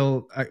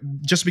still,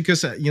 just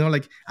because I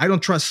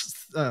don't trust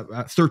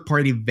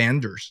third-party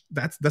vendors.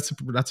 That's a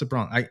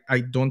problem. I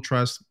don't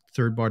trust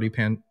third-party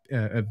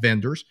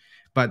vendors.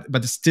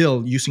 But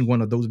still, using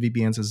one of those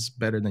VPNs is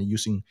better than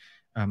using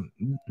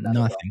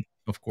nothing.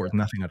 Of course,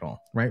 nothing at all,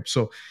 right?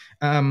 So,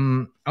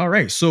 all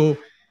right. So,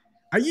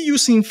 are you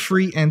using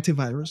free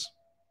antivirus?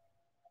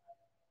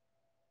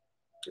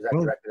 Is that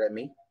directed at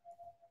me?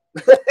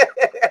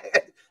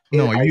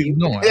 No, I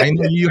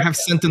know you have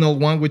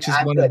Sentinel-1, which is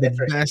one of the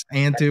best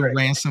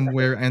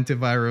anti-ransomware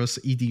antivirus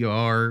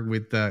EDR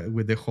with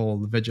the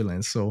whole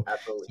vigilance. So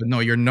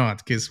no, you're not,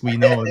 because we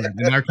know that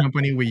in our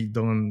company we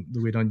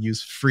don't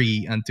use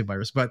free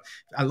antivirus, but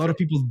a lot of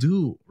people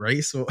do,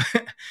 right? So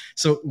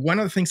one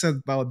of the things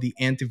about the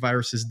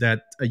antivirus is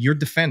that your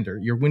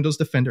Windows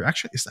Defender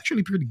is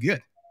actually pretty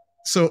good.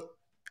 So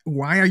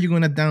why are you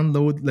going to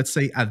download, let's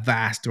say,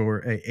 Avast or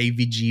a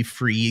AVG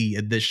free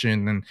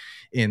edition,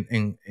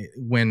 and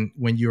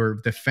when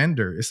your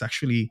Defender is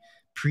actually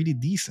pretty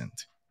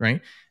decent, right?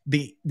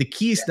 The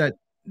key is that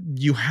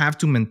you have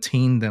to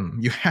maintain them.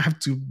 You have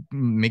to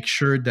make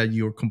sure that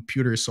your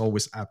computer is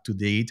always up to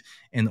date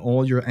and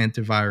all your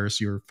antivirus,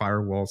 your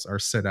firewalls are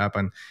set up.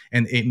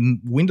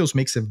 And Windows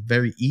makes it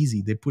very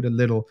easy. They put a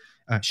little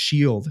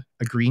shield,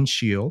 a green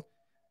shield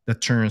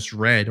that turns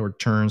red or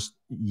turns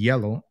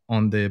yellow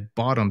on the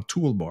bottom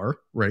toolbar,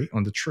 right,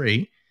 on the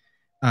tray,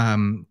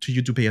 to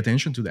you to pay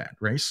attention to that,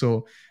 right?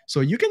 So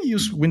you can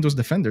use Windows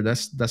Defender.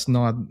 That's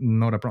not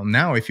a problem.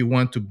 Now, if you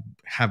want to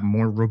have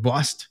more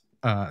robust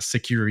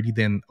security,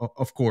 then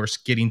of course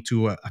get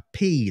into a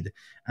paid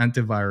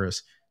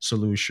antivirus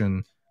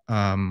solution.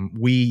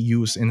 We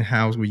use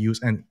in-house. We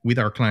use, and with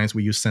our clients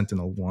we use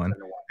Sentinel-1.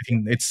 I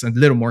think it's a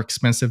little more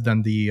expensive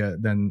than the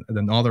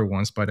than other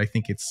ones, but I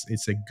think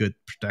it's a good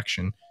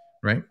protection,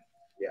 right?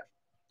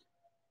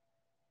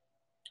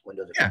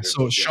 Yeah.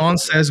 So Sean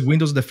says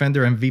Windows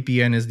Defender and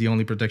VPN is the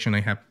only protection I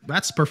have.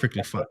 That's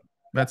perfectly fine.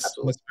 That's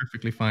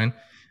perfectly fine.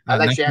 I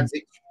like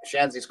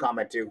Shanzi's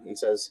comment too. He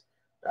says,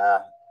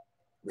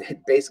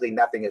 basically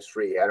nothing is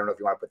free. I don't know if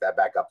you want to put that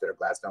back up there,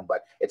 Gladstone,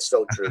 but it's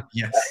so true.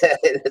 Yes,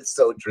 it's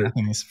so true.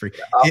 Nothing is free.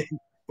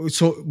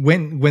 So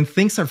when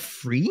things are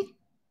free,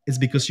 it's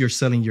because you're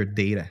selling your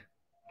data,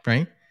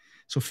 right?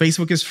 So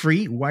Facebook is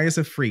free. Why is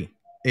it free?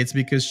 It's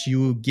because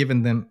you've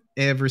given them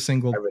every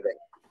single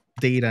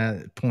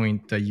data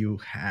point that you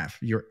have,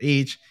 your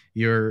age,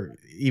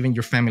 even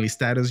your family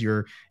status,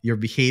 your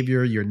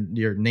behavior,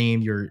 your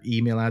name, your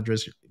email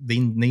address. They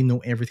know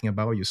everything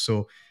about you.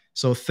 So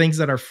things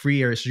that are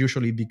free are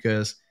usually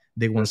because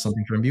they want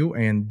something from you,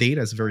 and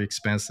data is very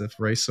expensive,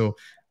 right? So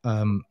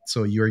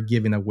you're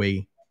giving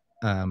away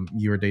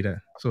your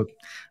data. So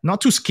not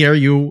to scare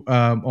you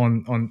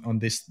on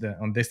these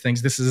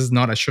things. This is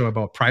not a show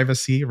about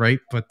privacy, right?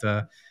 But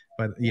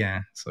yeah,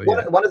 so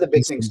yeah. One of the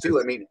big things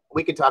too. I mean,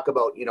 we could talk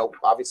about,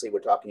 obviously we're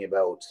talking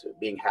about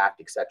being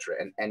hacked, etc.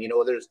 And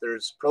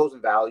there's pros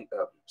and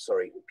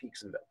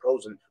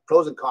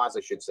pros and cons, I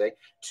should say,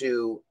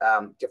 to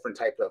different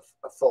types of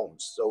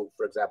phones. So,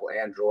 for example,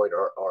 Android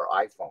or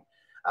iPhone.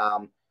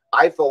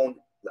 iPhone,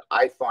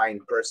 I find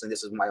personally,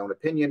 this is my own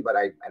opinion, but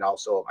I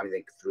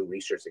think through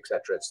research,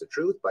 etc., it's the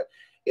truth. But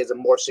is a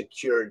more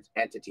secured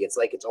entity. It's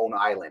like its own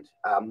island.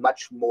 They're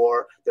much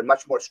more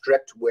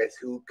strict with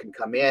who can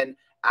come in.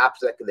 Apps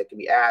that can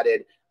be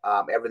added,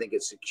 everything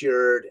gets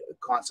secured,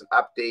 constant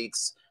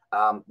updates.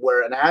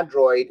 Where an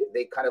Android,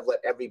 they kind of let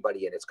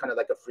everybody in. It's kind of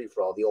like a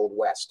free-for-all, the old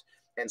West.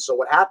 And so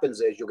what happens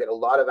is you'll get a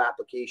lot of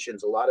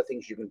applications, a lot of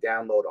things you can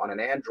download on an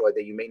Android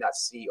that you may not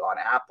see on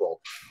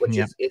Apple, which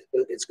is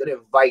it's going to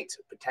invite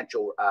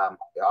potential,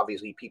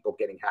 obviously, people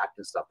getting hacked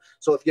and stuff.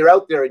 So if you're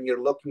out there and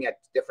you're looking at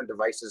different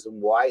devices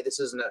and why, this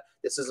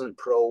isn't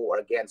pro or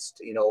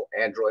against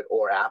Android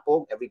or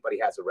Apple. Everybody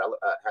has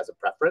a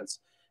preference.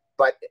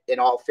 But in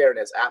all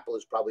fairness, Apple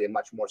is probably a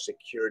much more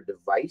secure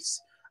device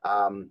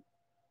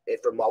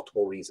for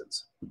multiple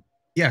reasons.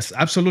 Yes,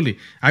 absolutely.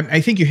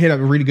 I think you hit a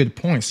really good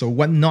point. So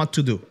what not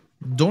to do?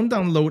 Don't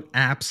download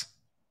apps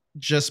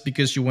just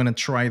because you want to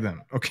try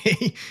them.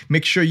 Okay,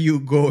 make sure you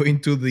go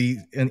into the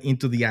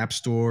App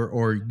Store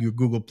or your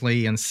Google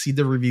Play and see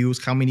the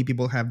reviews. How many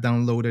people have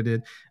downloaded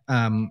it?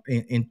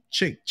 And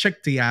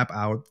check the app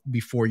out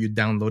before you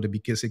download it,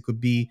 because it could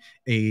be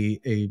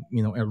a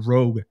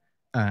rogue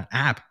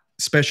app,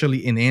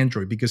 especially in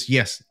Android, because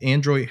yes,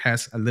 Android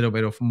has a little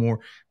bit of more.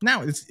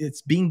 Now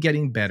it's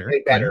getting better.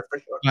 Better, right? For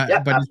sure.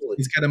 But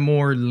it's got a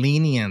more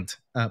lenient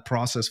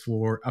process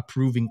for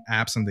approving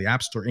apps in the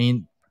App Store.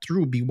 And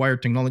through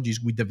BeWire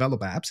Technologies, we develop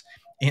apps,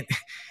 and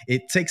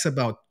it takes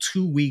about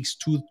 2 weeks,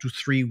 2 to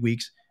 3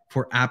 weeks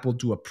for Apple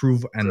to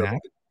approve an app.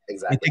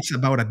 Exactly. It takes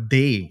about a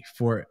day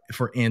for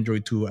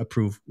Android to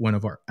approve one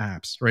of our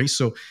apps, right?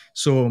 So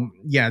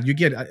yeah, you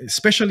get,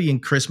 especially in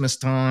Christmas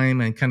time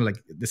and kind of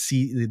like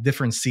the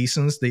different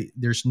seasons,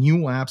 there's new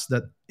apps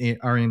that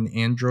are in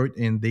Android,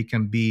 and they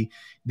can be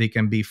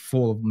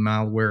full of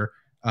malware,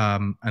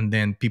 and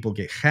then people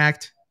get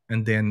hacked,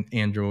 and then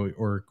Android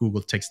or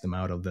Google takes them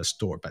out of the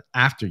store, but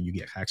after you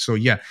get hacked. So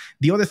yeah,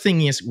 the other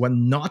thing is what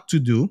not to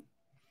do.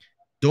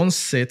 Don't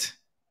sit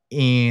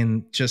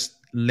and just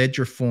let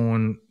your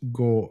phone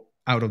go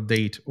out of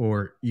date,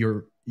 or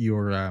your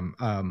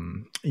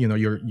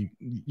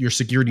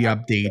security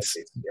updates.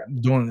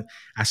 Don't,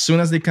 as soon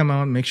as they come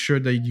out, make sure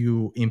that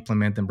you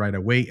implement them right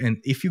away.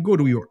 And if you go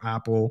to your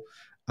Apple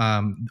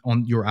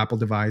on your Apple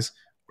device,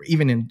 or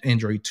even in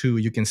Android too,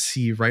 you can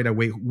see right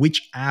away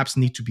which apps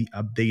need to be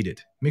updated.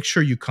 Make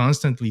sure you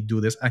constantly do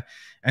this.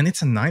 And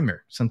it's a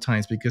nightmare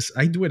sometimes, because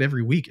I do it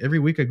every week. Every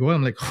week I go,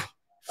 I'm like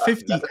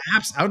 50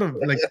 apps out of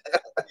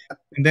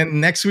and then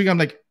next week I'm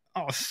like,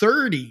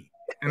 30.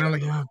 And I'm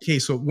like, okay.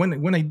 So what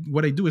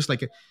I do is,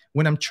 like,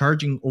 when I'm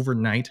charging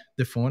overnight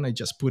the phone, I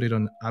just put it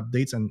on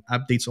updates, and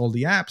updates all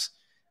the apps,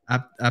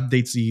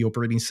 updates the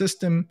operating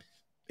system,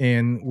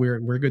 and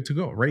we're good to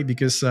go, right?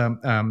 Because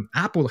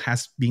Apple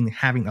has been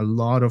having a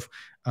lot of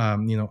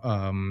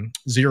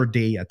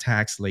 0-day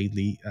attacks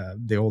lately.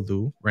 They all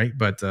do, right?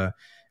 But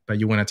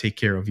you want to take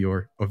care of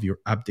your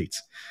updates.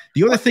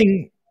 The other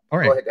thing, all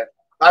right. Go ahead, Dan.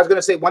 I was going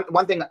to say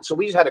one thing. So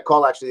we just had a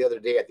call actually the other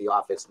day at the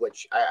office,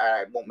 which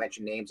I won't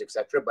mention names,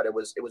 etc. But it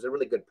was a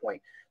really good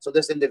point. So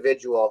this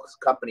individual's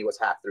company was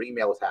hacked. Their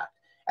email was hacked,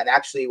 and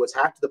actually was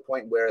hacked to the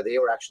point where they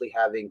were actually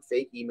having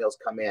fake emails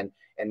come in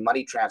and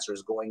money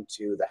transfers going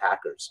to the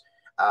hackers.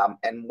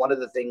 And one of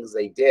the things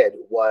they did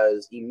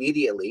was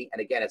immediately,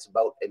 and again, it's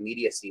about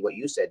immediacy. What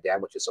you said,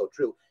 Dan, which is so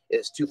true,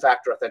 is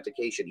two-factor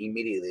authentication.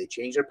 Immediately, they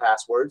changed their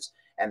passwords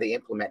and they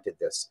implemented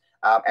this.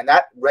 And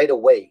that right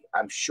away,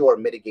 I'm sure,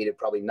 mitigated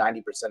probably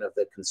 90% of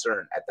the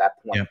concern at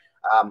that point.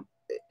 Yeah.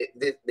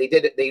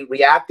 They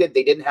reacted.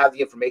 They didn't have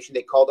the information.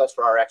 They called us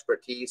for our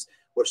expertise.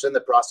 We're still in the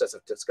process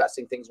of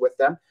discussing things with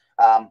them.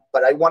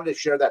 But I wanted to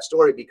share that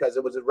story because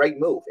it was a right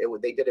move.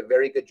 They did a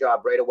very good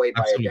job right away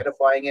by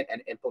identifying it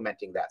and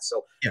implementing that.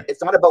 So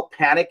it's not about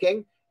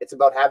panicking. It's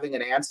about having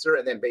an answer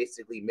and then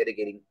basically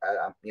mitigating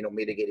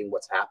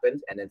what's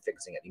happened and then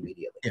fixing it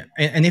immediately. Yeah.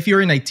 And if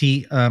you're in IT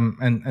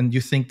and you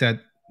think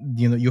that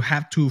you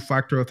have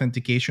two-factor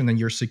authentication and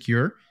you're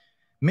secure,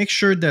 make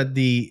sure that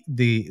the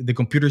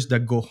computers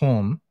that go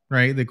home,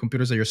 right, the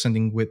computers that you're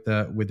sending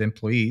with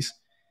employees,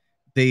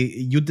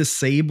 you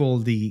disable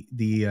the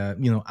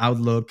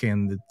Outlook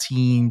and the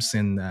Teams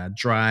and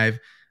Drive,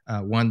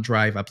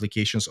 OneDrive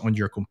applications on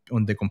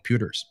the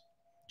computers.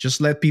 Just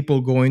let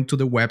people go into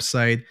the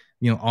website,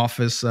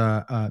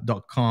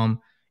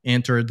 office.com,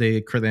 enter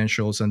the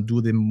credentials and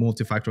do the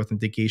multi-factor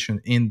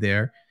authentication in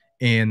there.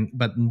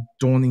 But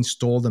don't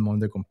install them on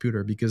the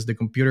computer, because the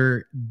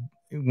computer,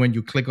 when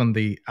you click on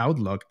the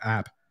Outlook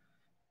app,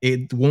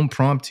 it won't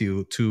prompt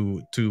you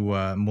to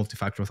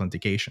multi-factor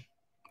authentication.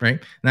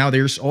 Right now,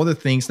 there's other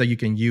things that you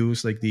can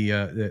use, like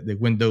the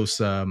Windows.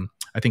 I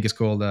think it's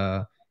called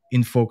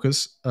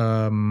InFocus,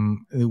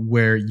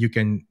 where you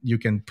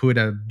can put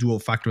a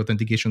dual-factor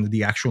authentication to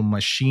the actual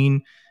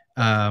machine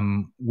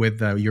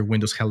with your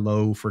Windows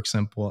Hello, for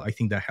example. I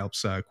think that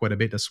helps quite a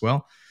bit as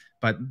well.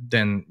 But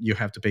then you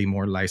have to pay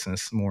more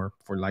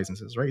for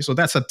licenses, right? So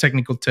that's a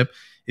technical tip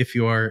if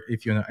you're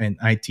in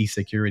IT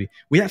security.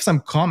 We have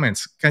some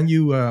comments. Can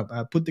you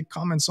put the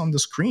comments on the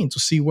screen to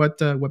see what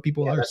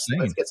people are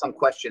saying? Let's get some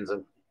questions.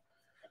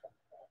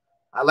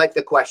 I like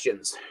the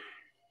questions.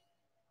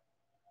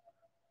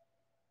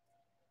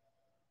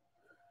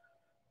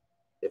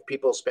 If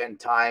people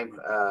spend time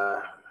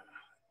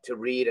to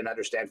read and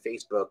understand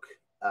Facebook,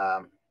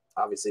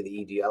 obviously the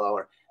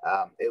EDLR,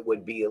 it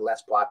would be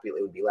less popular.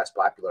 It would be less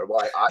popular.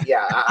 Well,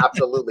 yeah,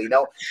 absolutely.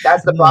 No,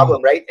 that's the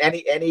problem, right?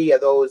 Any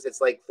of those,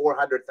 it's like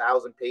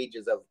 400,000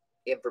 pages of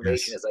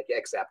information. Is like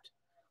accept.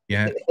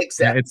 Yeah,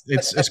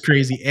 it's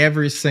crazy.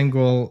 Everybody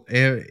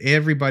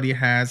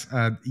has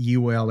a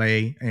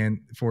ULA, and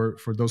for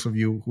those of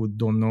you who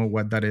don't know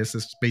what that is,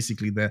 it's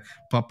basically the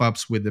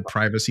pop-ups with the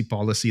privacy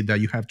policy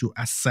that you have to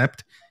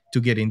accept to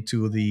get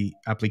into the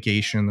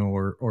application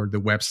or the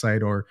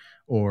website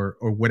or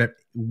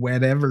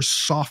whatever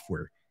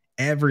software.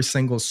 Every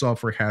single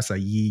software has a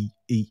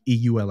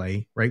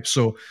EULA, right?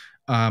 So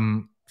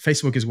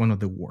Facebook is one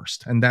of the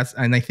worst, and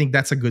I think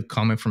that's a good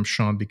comment from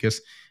Sean, because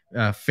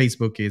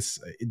Facebook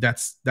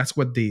that's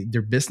what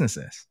their business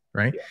is,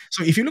 right? Yeah.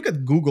 So if you look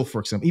at Google,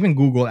 for example, even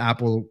Google,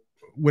 Apple,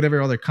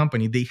 whatever other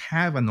company, they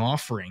have an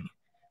offering,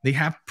 they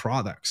have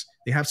products,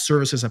 they have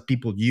services that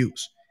people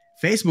use.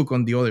 Facebook,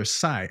 on the other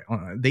side,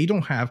 they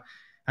don't have.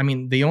 I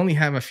mean, they only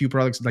have a few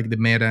products like the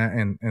Meta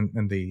and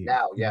the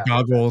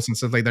goggles and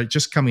stuff like that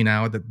just coming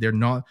out, that they're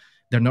not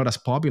as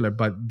popular,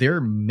 but their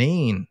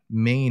main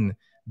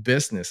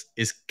business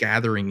is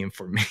gathering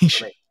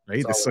information,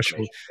 right?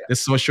 The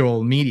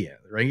social media,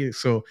 right?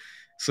 So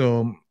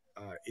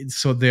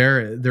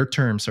their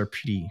terms are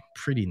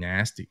pretty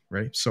nasty,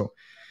 right? So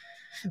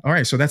all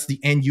right, so that's the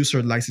end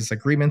user license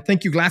agreement.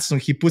 Thank you, Gladstone.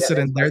 He puts it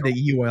in there, the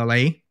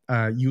EULA,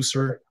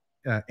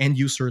 end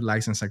user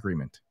license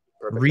agreement.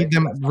 Perfect.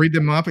 Read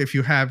them up if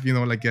you have,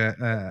 like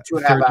a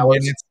 2.5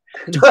 hours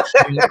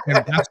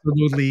and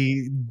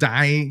absolutely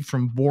die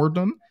from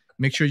boredom.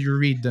 Make sure you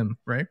read them,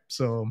 right?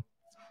 So,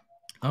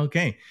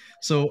 okay.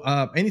 So,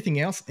 anything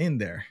else in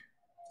there?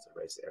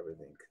 Erase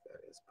everything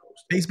that is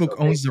posted. Facebook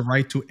owns the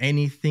right to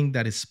anything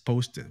that is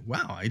posted.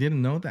 Wow, I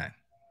didn't know that.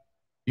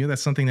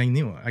 That's something I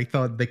knew. I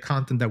thought the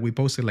content that we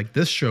posted, like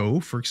this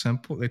show, for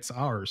example, it's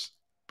ours,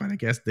 but I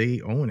guess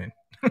they own it.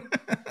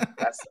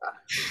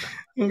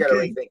 You gotta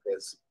rethink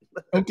this.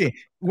 Okay,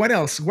 what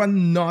else? What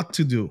not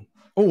to do?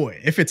 Oh,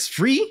 if it's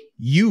free,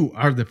 you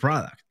are the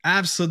product.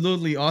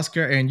 Absolutely,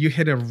 Oscar, and you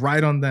hit it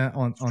right on the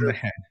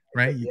head,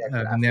 right?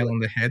 The nail on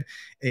the head.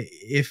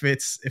 If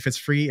it's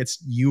free, it's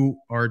you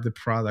are the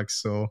product.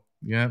 So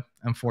yeah,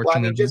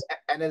 unfortunately. Well,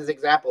 and as an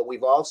example,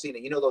 we've all seen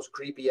it. Those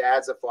creepy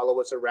ads that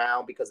follow us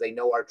around because they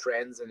know our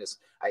trends, and it's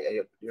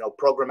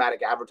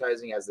programmatic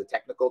advertising as the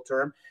technical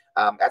term.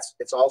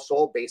 It's all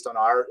sold based on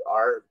our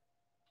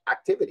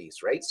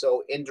activities, right?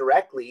 So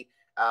indirectly,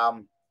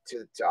 to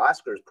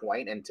Oscar's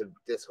point and to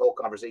this whole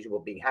conversation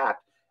about being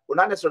hacked, we're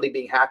not necessarily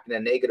being hacked in a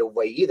negative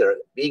way either.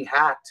 Being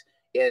hacked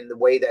in the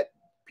way that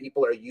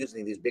people are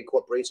using, these big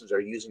corporations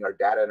are using our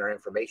data and our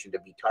information to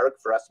be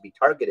for us to be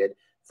targeted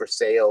for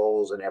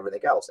sales and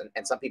everything else.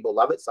 And some people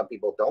love it, some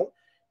people don't.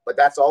 but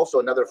that's also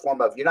another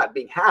form of, you're not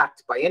being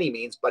hacked by any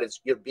means, but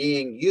you're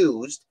being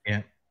used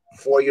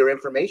for your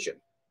information.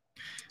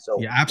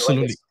 So yeah,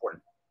 absolutely. it's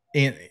important.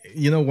 And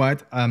you know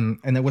what? And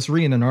I was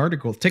reading an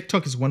article.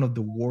 TikTok is one of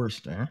the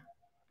worst.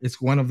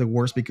 It's one of the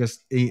worst because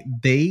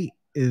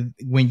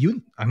when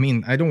you, I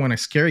mean, I don't want to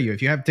scare you.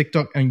 If you have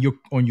TikTok and you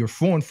on your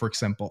phone, for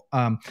example,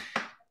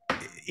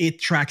 it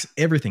tracks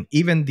everything,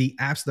 even the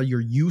apps that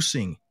you're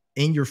using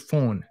in your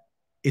phone.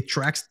 It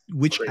tracks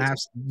which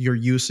apps you're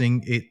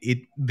using.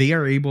 They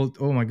are able.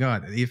 Oh my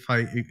God! If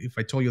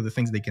I told you the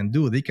things they can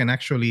do, they can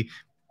actually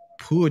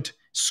put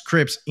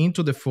scripts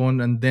into the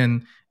phone and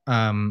then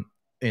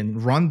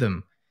and run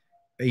them,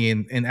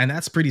 and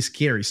that's pretty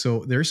scary.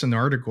 So there's an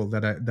article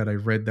that I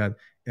read that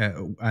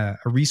a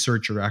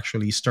researcher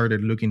actually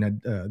started looking at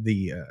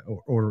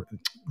or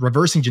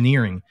reverse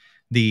engineering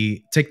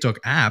the TikTok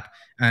app,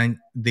 and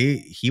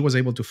he was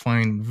able to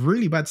find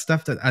really bad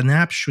stuff that an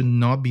app should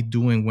not be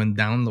doing when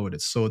downloaded.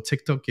 So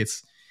TikTok,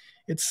 it's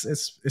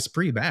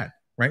pretty bad,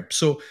 right?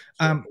 So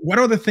what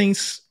are the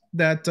things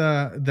that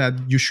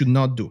you should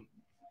not do?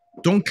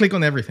 Don't click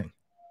on everything.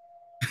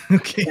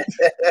 Okay.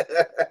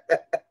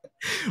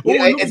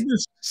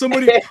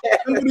 Somebody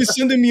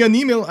sending me an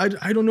email.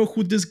 I don't know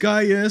who this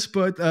guy is,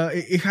 but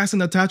it has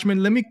an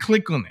attachment. Let me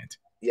click on it.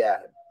 Yeah.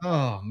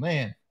 Oh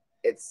man.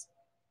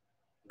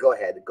 Go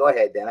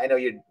ahead, Dan. I know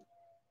you're.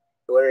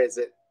 Where is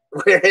it?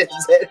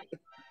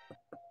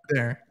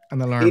 There,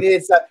 an alarm. He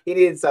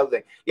needed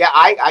something. Yeah,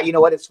 I you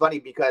know what? It's funny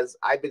because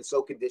I've been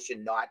so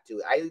conditioned not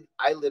to.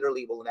 I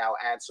literally will now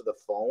answer the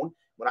phone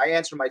when I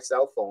answer my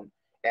cell phone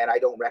and I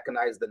don't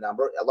recognize the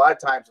number. A lot of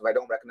times, if I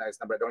don't recognize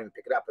the number, I don't even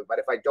pick it up. But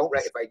if I don't,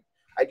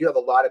 I do have a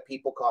lot of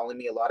people calling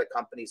me, a lot of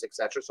companies,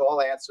 etc. So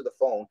I'll answer the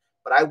phone,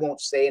 but I won't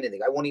say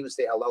anything. I won't even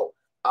say hello.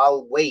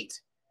 I'll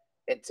wait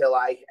until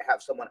I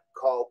have someone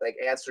call,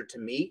 answer to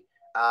me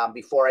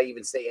before I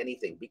even say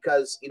anything,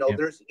 because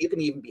you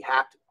can even be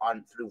hacked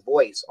through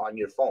voice on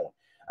your phone.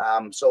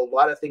 So a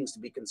lot of things to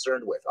be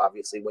concerned with,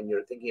 obviously, when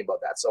you're thinking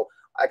about that. So,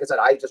 like I said,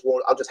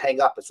 I'll just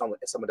hang up if someone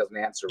doesn't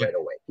answer right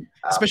away.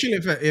 Especially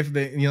if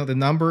the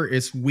number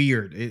is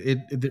weird.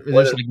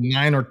 There's like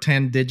 9 or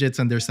 10 digits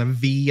and there's a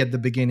V at the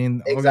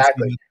beginning.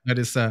 Exactly. Obviously, that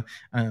is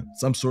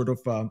some sort of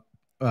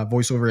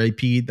voice over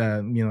IP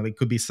that it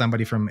could be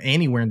somebody from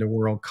anywhere in the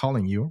world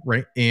calling you,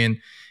 right? And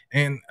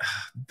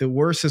the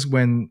worst is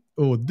when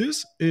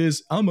this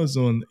is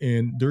Amazon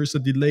and there's a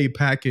delay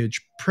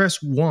package.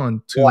 Press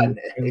 1 to 1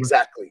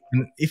 exactly.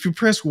 And if you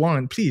press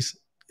 1, please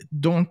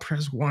don't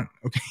press 1.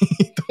 Okay.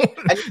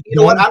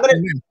 What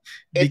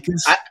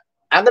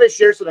I'm going to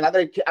share something. I'm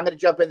going to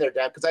jump in there,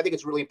 Dan, because I think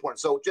it's really important.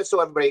 So just so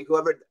everybody,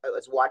 whoever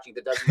is watching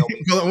that doesn't know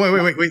me,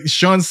 wait.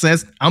 Sean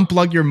says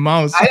unplug your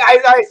mouse.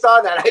 I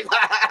saw that.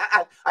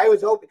 I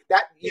was hoping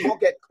that you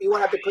won't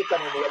have to click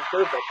on anything. It's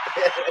perfect.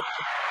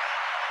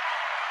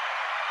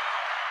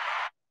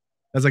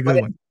 That's a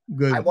good one.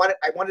 Good. I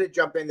wanted to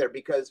jump in there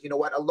because you know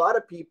what? A lot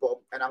of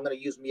people, and I'm going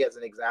to use me as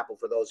an example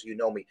for those of you who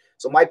know me.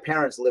 So my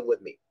parents live with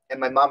me, and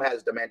my mom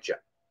has dementia,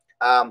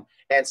 and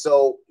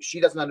so she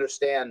doesn't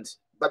understand.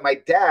 But my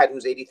dad,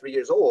 who's 83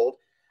 years old,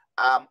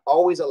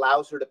 always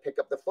allows her to pick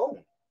up the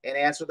phone and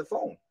answer the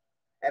phone.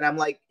 And I'm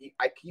like,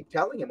 I keep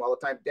telling him all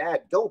the time,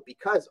 Dad, don't,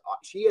 because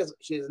she has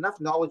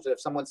enough knowledge that if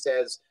someone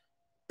says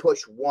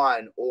push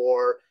 1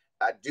 or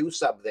do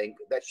something,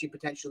 that she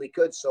potentially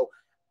could. So,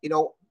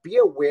 be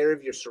aware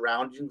of your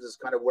surroundings is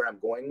kind of where I'm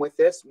going with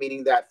this,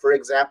 meaning that, for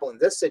example, in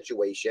this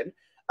situation,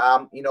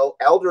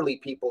 elderly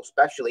people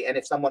especially, and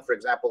if someone, for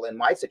example, in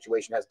my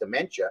situation has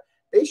dementia,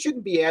 they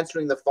shouldn't be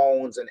answering the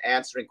phones and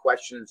answering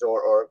questions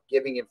or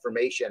giving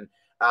information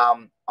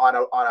on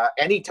a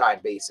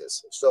anytime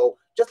basis. So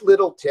just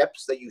little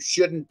tips that you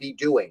shouldn't be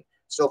doing.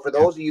 So for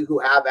those of you who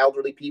have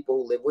elderly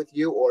people who live with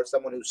you or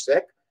someone who's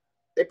sick,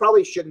 they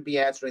probably shouldn't be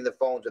answering the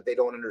phones if they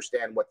don't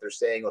understand what they're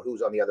saying or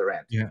who's on the other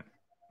end. Yeah.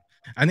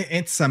 And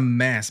it's a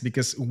mess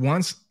because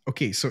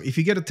so if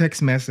you get a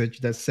text message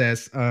that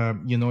says, I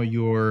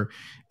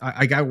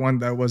got one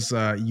that was,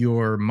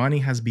 your money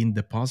has been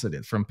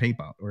deposited from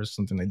PayPal or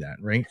something like that,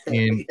 right?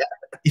 And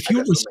if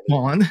you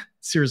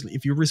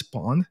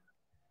respond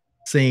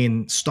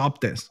saying stop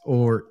this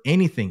or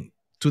anything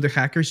to the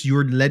hackers,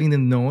 you're letting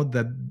them know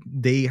that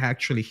they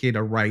actually hit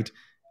a right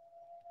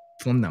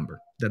phone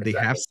number, that they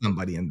have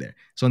somebody in there.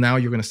 So now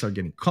you're going to start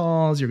getting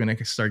calls, you're going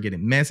to start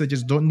getting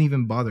messages. Don't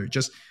even bother.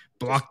 Just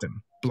block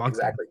them.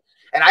 Exactly.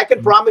 And I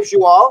can promise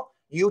you all,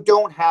 you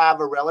don't have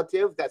a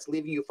relative that's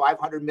leaving you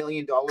 $500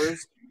 million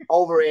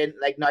over in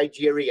like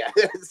Nigeria.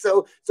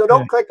 so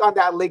don't click on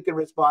that link and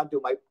respond to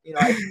my,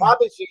 I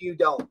promise you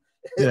don't.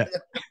 Yeah.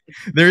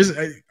 There's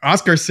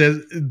Oscar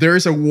says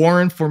there's a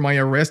warrant for my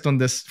arrest from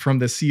the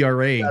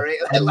CRA.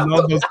 I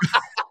love those.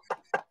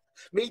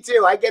 Me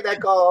too. I get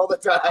that call all the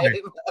time.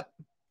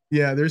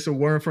 Yeah, there's a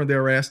warrant for the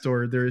arrest,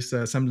 or there's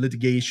some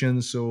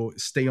litigation. So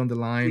stay on the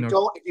line. If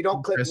you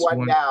don't click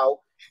one now,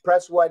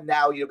 press 1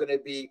 now. We're gonna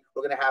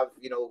have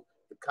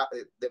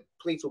the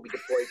police will be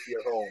deployed to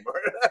your home.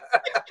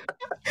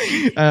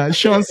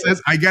 Sean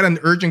says I got an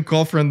urgent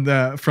call from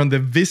the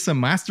Visa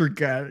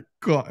Mastercard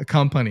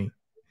company.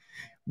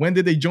 When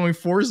did they join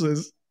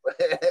forces?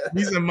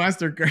 Visa,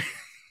 MasterCard.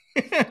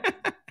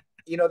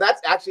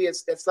 That's actually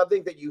it's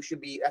something that you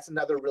should be. That's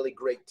another really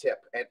great tip.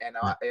 And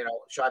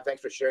Sean,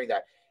 thanks for sharing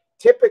that.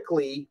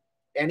 Typically,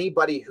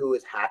 anybody who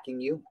is hacking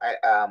you,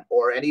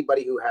 or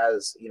anybody who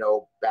has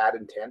bad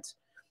intent,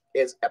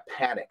 is a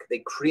panic.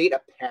 They create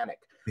a panic.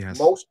 Yes.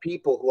 Most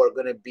people who are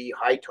going to be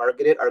high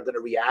targeted are going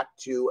to react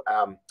to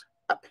a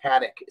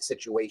panic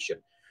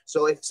situation.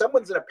 So if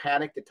someone's in a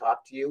panic to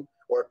talk to you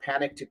or a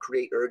panic to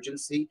create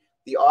urgency,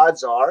 the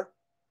odds are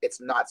it's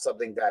not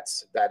something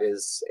that's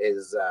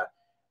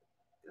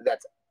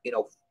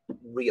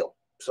real.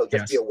 So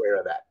just be aware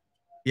of that.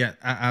 Yeah,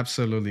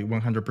 absolutely,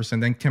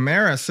 100%. And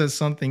Camara says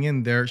something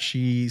in there.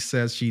 She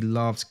says she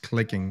loves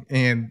clicking,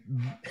 and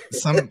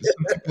some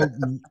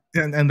people,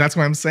 and that's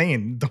why I'm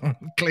saying don't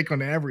click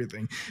on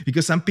everything,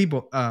 because some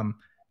people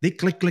they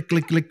click,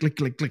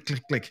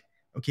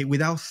 okay,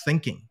 without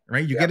thinking,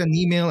 right? You get an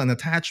email, an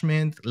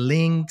attachment,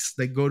 links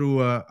that go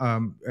to a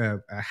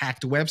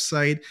hacked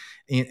website,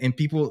 and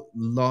people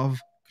love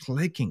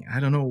clicking.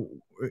 I don't know.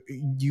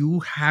 You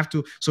have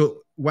to. So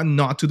what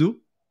not to do?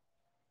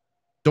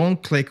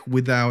 Don't click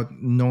without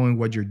knowing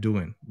what you're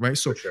doing, right?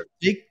 So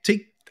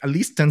take at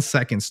least 10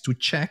 seconds to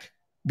check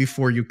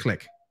before you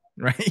click,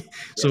 right? Yeah.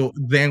 So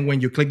then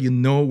when you click, you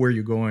know where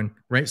you're going,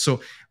 right?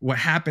 So what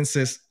happens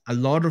is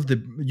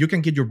you can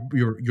get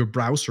your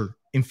browser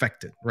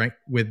infected, right?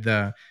 With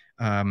a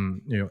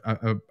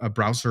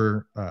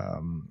browser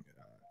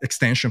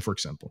extension, for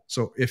example.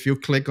 So if you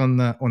click on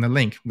a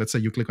link, let's say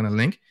you click on a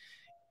link,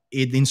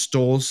 it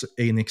installs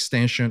an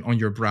extension on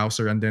your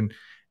browser, and then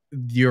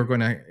you're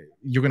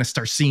gonna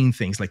start seeing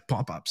things like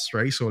pop-ups,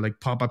 right? So like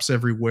pop-ups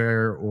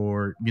everywhere,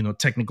 or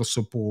technical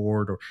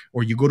support,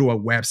 or you go to a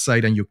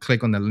website and you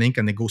click on the link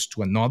and it goes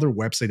to another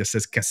website that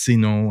says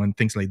casino and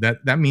things like that.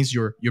 That means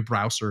your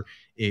browser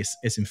is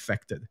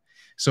infected.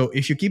 So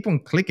if you keep on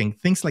clicking,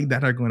 things like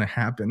that are going to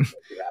happen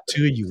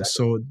to you. Exactly.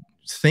 So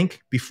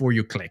think before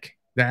you click.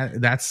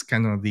 That's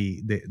kind of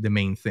the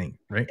main thing,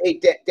 right? Hey,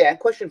 Dan,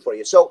 question for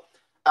you. So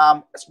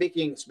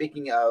speaking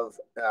of,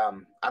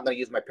 I'm going to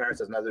use my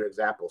parents as another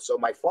example. So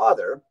my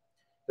father,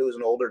 who's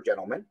an older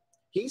gentleman,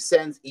 he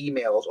sends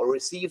emails or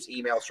receives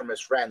emails from his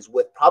friends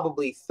with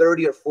probably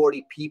 30 or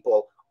 40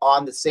 people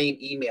on the same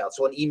email.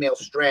 So an email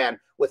strand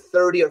with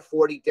 30 or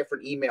 40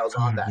 different emails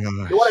on that.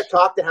 Gosh. You want to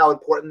talk to how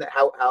important that,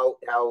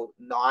 how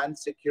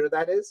non-secure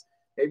that is?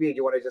 Maybe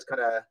you want to just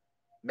kind of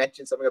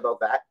mention something about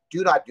that.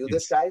 Do not do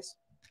this, guys.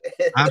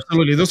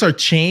 Absolutely. Those are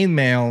chain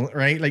mail,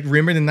 right? Like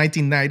remember the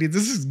 1990s?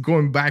 This is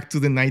going back to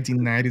the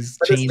 1990s.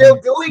 But they're still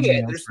doing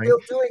it. They're still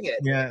doing it.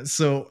 Yeah.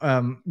 So,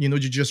 you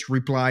just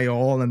reply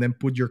all and then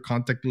put your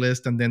contact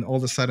list. And then all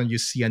of a sudden you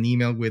see an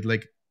email with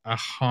like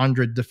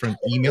 100 different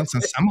emails.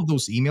 And some of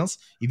those emails,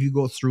 if you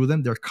go through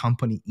them, they're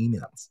company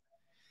emails.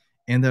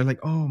 And they're like,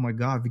 oh my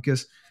God,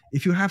 because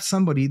if you have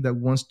somebody that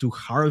wants to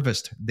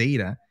harvest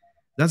data,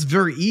 that's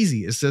very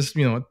easy. It's just,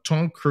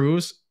 Tom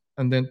Cruise,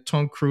 and then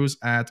Tom Cruise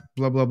at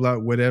blah, blah, blah,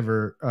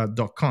 whatever,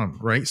 .com,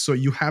 right? So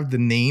you have the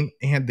name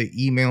and the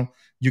email.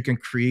 You can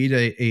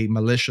create a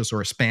malicious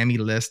or a spammy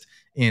list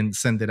and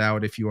send it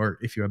out if you're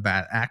a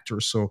bad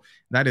actor. So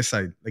that is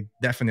like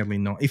definitely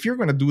no. If you're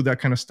going to do that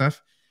kind of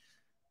stuff,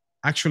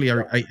 actually,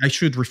 I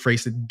should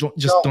rephrase it. Don't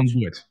do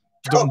it.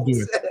 Don't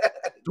do it.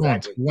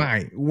 Don't.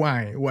 Exactly.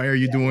 Why are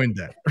you doing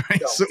that?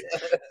 Right. So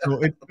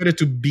it's better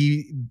to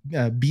be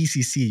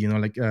BCC,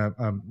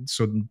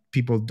 so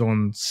people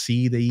don't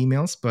see the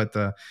emails. But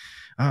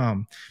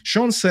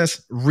Sean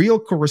says real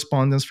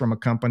correspondence from a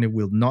company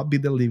will not be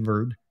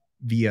delivered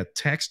via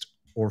text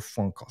or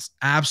phone calls.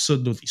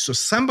 Absolutely. So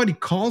somebody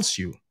calls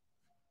you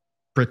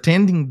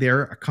pretending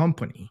they're a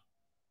company.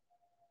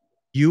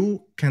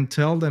 You can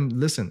tell them,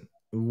 listen,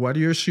 what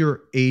is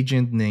your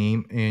agent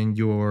name and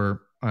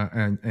your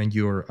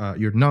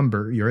your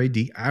number, your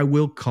ID? I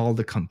will call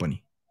the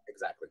company.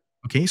 Exactly.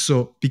 Okay,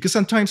 so because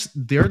sometimes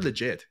they're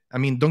legit. I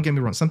mean, don't get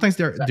me wrong. Sometimes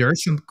there are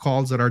some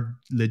calls that are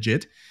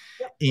legit,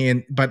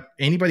 but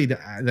anybody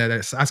that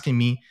is asking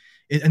me,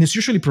 and it's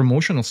usually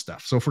promotional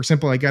stuff. So, for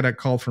example, I got a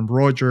call from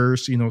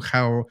Rogers,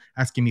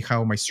 asking me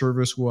how my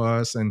service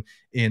was, and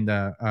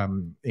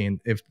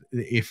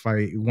if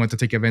I want to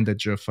take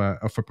advantage of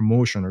a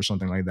promotion or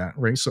something like that,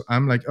 right? So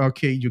I'm like,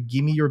 okay, you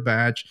give me your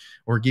badge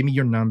or give me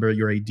your number,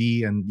 your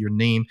ID, and your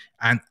name,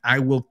 and I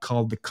will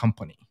call the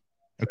company.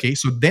 Okay,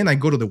 so then I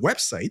go to the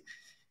website,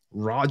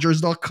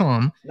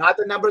 Rogers.com. Not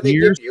the number they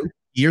give you.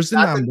 Here's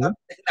the number.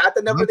 Not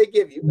the number they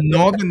give you.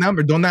 Not the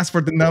number. Don't ask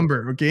for the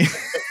number. Okay.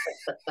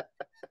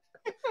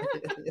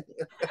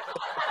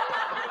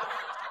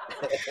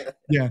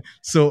 Yeah.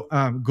 So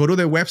go to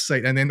the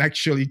website and then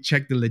actually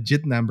check the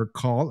legit number,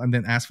 call, and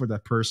then ask for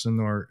that person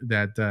or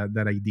that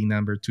ID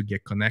number to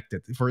get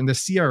connected. For in the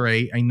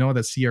CRA, I know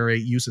that CRA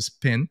uses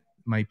PIN.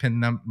 My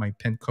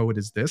PIN code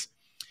is this.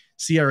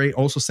 CRA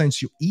also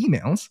sends you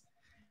emails.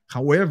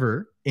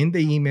 However, in the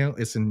email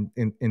it's in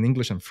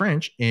English and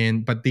French,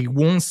 but they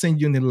won't send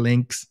you any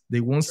links.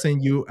 They won't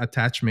send you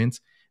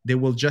attachments. they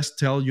will just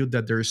tell you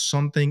that there's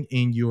something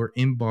in your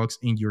inbox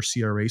in your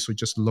CRA. So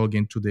just log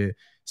into the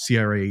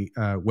CRA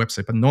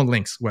website, but no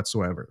links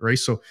whatsoever, right?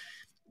 So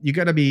you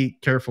got to be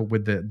careful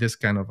with this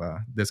kind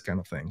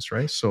of things,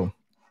 right? So,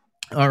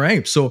 all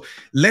right. So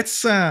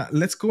let's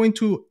go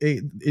into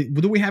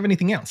do we have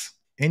anything else?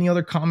 Any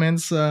other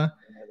comments? Any other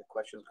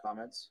questions,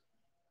 comments?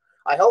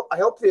 I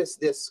hope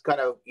this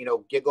kind of, you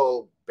know,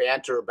 giggle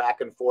banter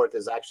back and forth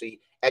is actually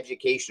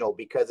educational,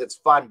 because it's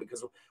fun,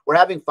 because we're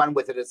having fun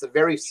with it. It's a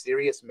very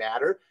serious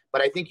matter,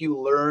 but I think you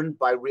learn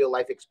by real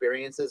life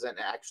experiences and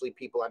actually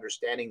people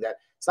understanding that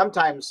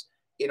sometimes,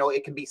 you know,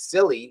 it can be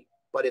silly,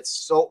 but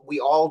we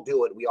all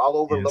do it. We all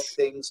overlook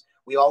things.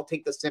 We all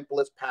take the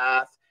simplest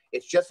path.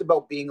 It's just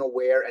about being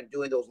aware and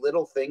doing those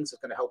little things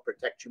that's going to help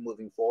protect you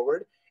moving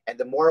forward. And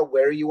the more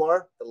aware you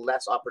are, the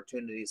less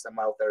opportunities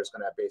someone out there is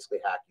going to basically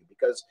hack you,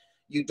 because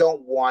you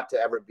don't want to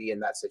ever be in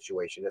that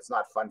situation. It's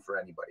not fun for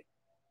anybody.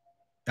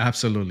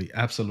 Absolutely.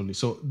 Absolutely.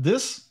 So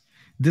this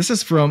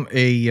is from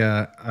a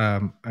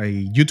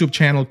YouTube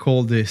channel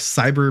called the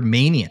Cyber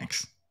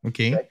Maniacs.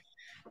 Okay.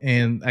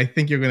 And I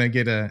think you're going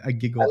to get a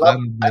giggle out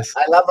of this.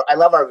 I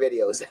love our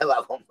videos. I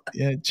love them.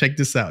 Yeah. Check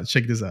this out.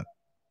 Check this out.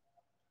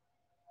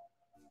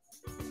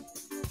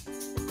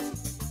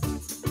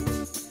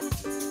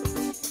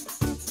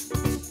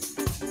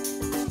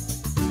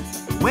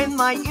 When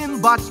my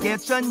inbox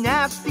gets a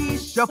nasty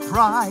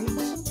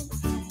surprise,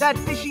 that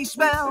fishy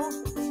smell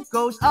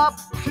goes up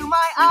to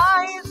my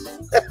eyes.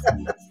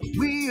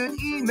 Weird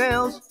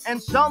emails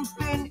and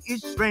something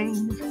is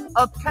strange.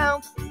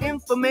 Account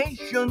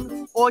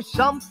information or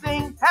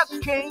something has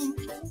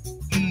changed.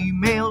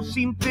 Emails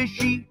seem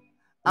fishy.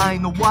 I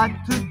know what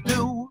to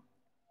do.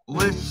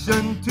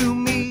 Listen to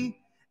me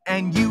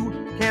and you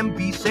can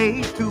be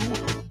safe too.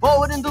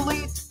 Forward and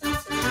delete.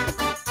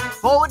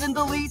 Forward and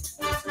delete.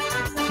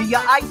 To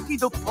your IT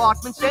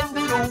department, send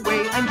it your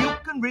way, and you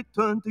can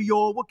return to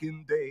your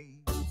working day.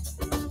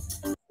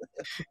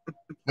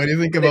 What do you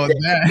think about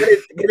that?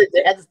 Get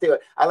a dance to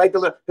it. I like the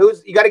little.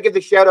 You got to give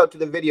the shout out to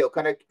the video.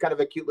 Kind of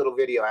a cute little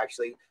video,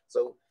 actually.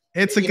 So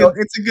it's a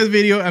good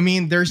video. I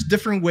mean, there's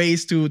different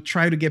ways to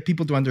try to get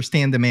people to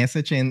understand the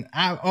message, and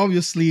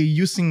obviously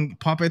using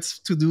puppets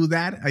to do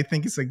that, I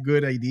think it's a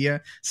good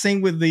idea.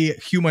 Same with the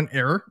human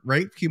error,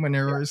 right? Human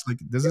error is like,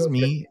 this is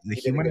me, the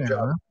human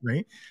error,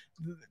 right?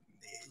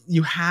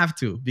 You have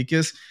to,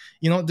 because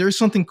you know there's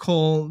something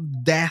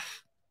called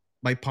death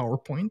by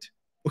PowerPoint.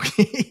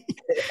 Okay.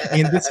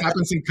 And this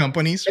happens in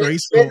companies, right?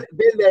 Been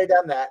there,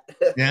 done that.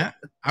 Yeah,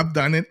 I've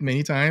done it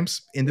many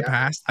times in the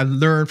past. I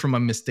learned from my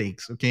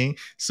mistakes. Okay.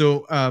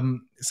 So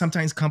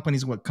sometimes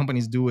what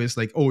companies do is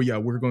like, oh yeah,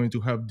 we're going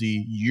to have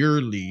the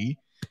yearly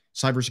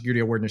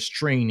cybersecurity awareness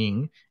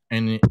training,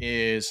 and it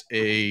is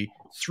a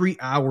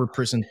 3-hour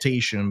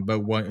presentation by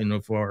one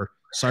of our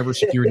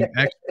cybersecurity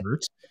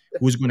experts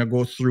who's going to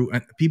go through,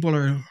 and people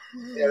are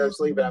I'm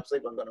sleeping. I'm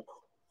going to.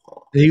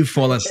 They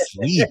fall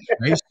asleep,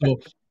 right? So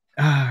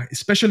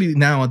especially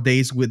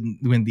nowadays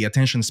when the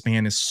attention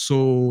span is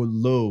so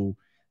low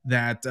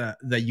that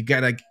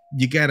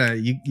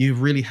you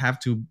really have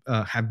to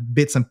have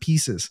bits and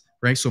pieces,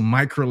 right? So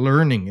micro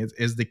learning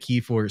is the key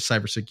for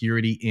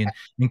cybersecurity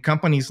in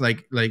companies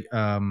like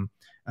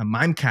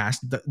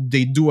Mimecast.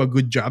 They do a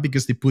good job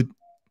because they put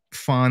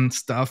fun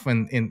stuff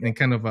and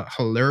kind of a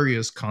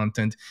hilarious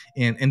content,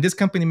 and this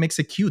company makes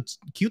it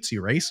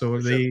cutesy, right? So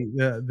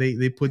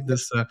they put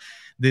this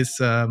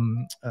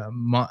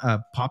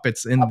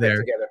puppets in there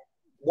together.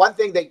 One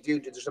thing they do,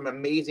 there's some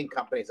amazing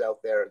companies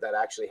out there that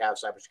actually have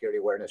cybersecurity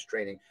awareness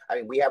training. I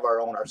mean, we have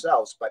our own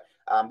ourselves, but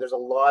there's a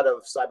lot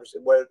of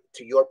where,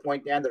 to your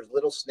point, Dan, there's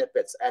little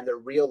snippets, and they're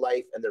real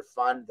life, and they're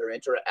fun, they're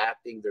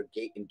interacting, they're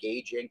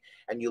engaging,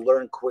 and you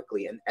learn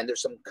quickly. And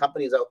there's some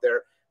companies out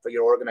there for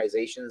your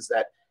organizations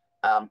that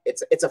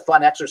it's a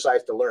fun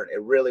exercise to learn.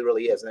 It really,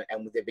 really is.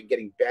 And they've been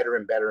getting better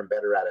and better and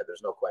better at it.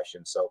 There's no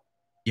question. So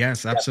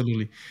yes,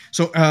 absolutely.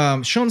 So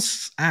Sean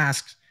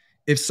asked,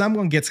 if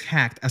someone gets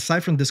hacked,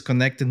 aside from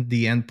disconnecting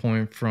the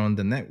endpoint from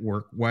the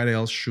network, what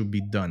else should be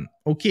done?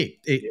 Okay,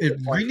 it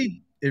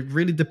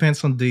really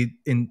depends on the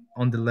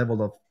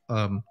level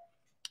of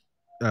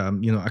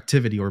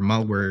activity or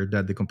malware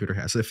that the computer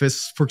has. If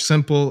it's, for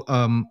example,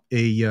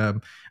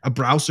 a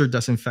browser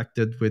that's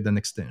infected with an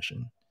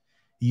extension,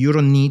 you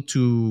don't need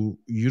to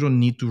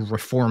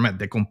reformat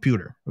the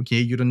computer. Okay,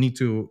 you don't need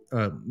to.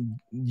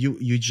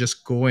 You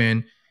just go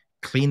in,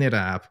 clean it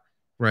up,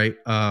 right?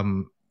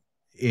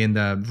 And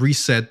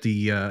reset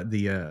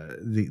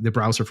the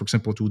browser, for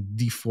example, to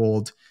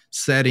default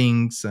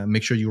settings.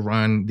 Make sure you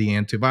run the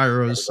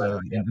antivirus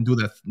and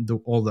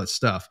do all that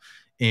stuff,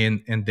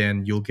 and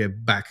then you'll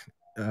get back.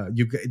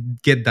 You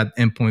get that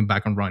endpoint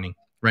back and running,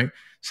 right?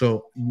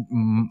 So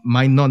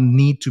might not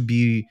need to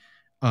be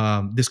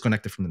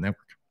disconnected from the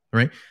network,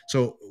 right?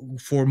 So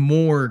for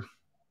more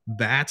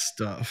bad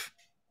stuff,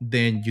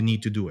 then you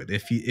need to do it.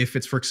 If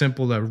it's, for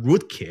example, a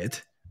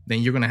rootkit, then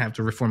you're going to have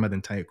to reformat the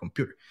entire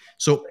computer.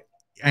 So,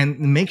 and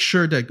make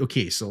sure that,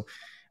 okay, so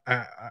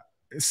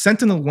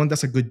Sentinel-1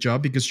 does a good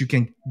job because you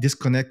can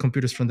disconnect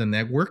computers from the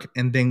network,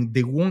 and then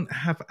they won't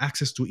have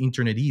access to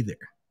internet either,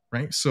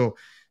 right? So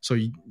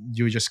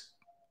you just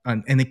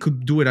and it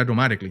could do it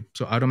automatically.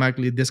 So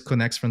automatically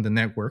disconnects from the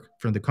network,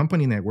 from the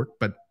company network,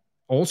 but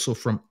also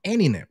from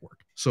any network.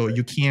 So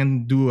you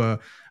can do a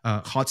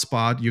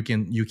hotspot. You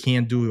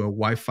can't do a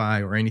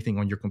Wi-Fi or anything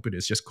on your computer.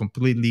 It's just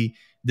completely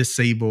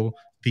disable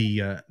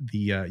the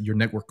your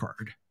network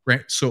card,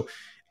 right? So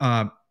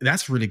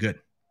that's really good.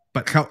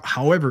 But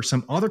however,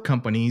 some other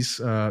companies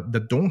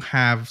that don't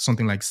have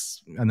something like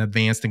an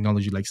advanced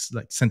technology like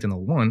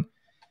Sentinel-1,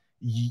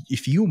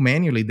 if you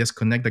manually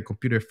disconnect the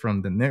computer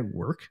from the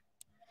network,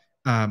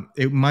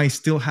 it might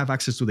still have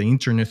access to the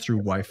internet through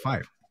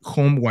Wi-Fi,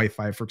 home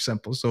Wi-Fi, for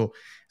example. So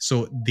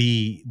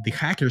the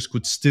hackers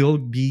could still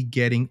be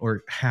getting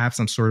or have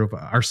some sort of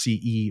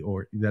RCE,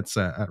 or that's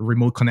a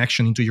remote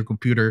connection into your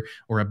computer,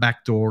 or a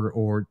backdoor,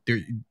 or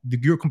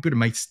your computer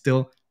might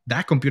still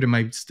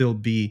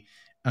be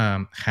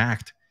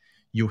hacked.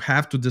 You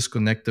have to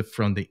disconnect it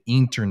from the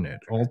internet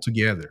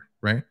altogether,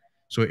 right?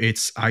 So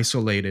it's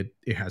isolated.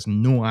 It has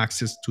no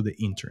access to the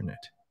internet.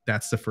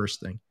 That's the first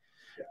thing.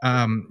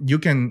 You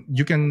can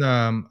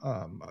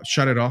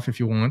shut it off if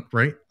you want,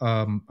 right?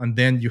 And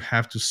then you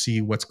have to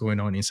see what's going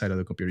on inside of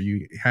the computer.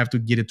 You have to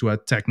get it to a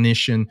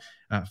technician,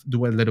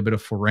 do a little bit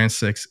of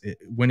forensics.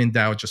 When in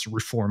doubt, just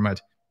reformat,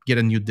 get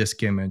a new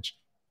disk image,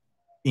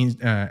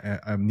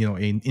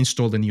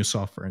 install the new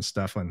software and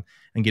stuff, and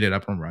get it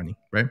up and running,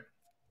 right?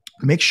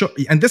 Make sure,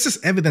 and this is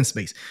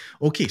evidence-based.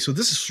 Okay, so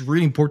this is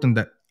really important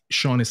that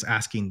Sean is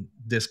asking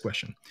this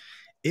question.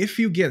 If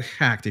you get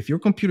hacked, if your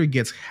computer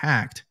gets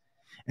hacked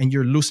and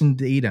you're losing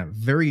data,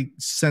 very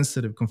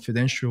sensitive,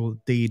 confidential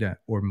data,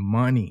 or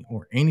money,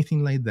 or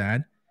anything like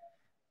that,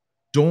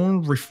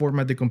 don't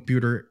reformat the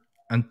computer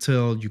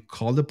until you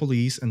call the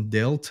police and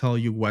they'll tell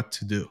you what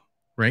to do,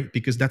 right?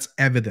 Because that's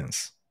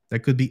evidence. That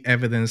could be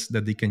evidence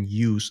that they can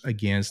use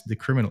against the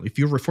criminal. If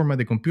you reformat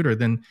the computer,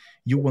 then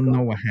you will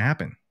know what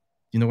happened.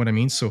 You know what I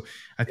mean? So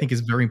I think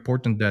it's very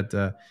important that,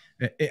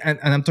 and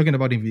I'm talking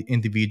about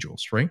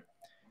individuals, right?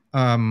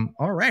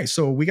 All right,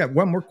 so we got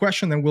one more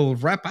question and we'll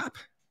wrap up.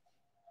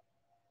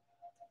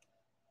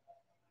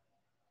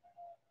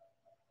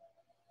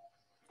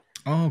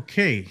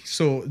 Okay,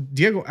 so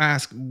Diego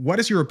asked, what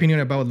is your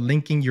opinion about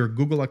linking your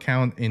Google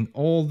account in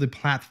all the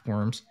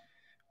platforms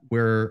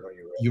where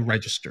you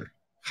register?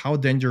 How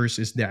dangerous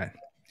is that?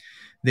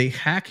 They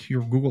hack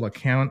your Google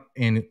account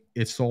and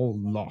it's all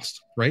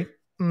lost, right?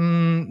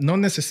 Not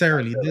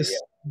necessarily.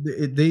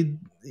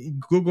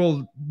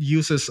 Google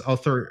uses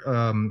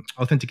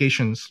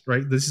authentications,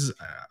 right? This is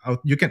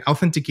you can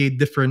authenticate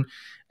different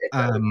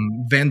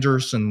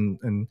vendors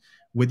and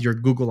with your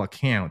Google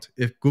account.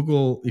 If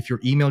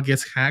your email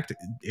gets hacked,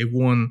 it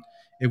won't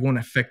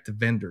affect the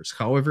vendors.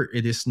 However,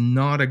 it is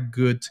not a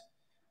good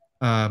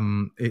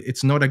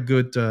it's not a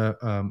good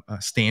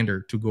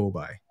standard to go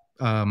by.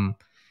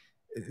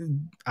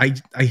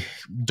 I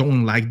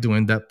don't like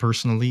doing that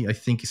personally. I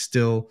think it's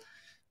still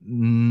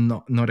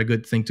not a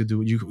good thing to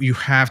do. You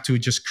have to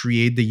just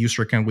create the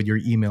user account with your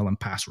email and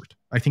password.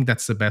 I think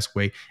that's the best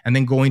way. And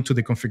then go into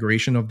the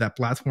configuration of that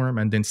platform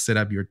and then set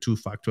up your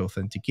two-factor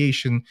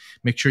authentication.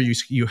 Make sure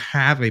you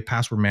have a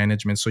password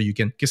management, so you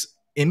can, because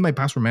in my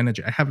password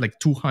manager, I have like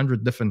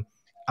 200 different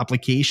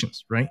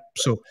applications, right?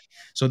 So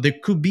there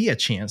could be a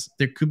chance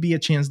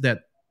that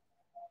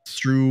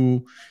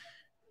through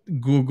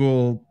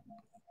Google,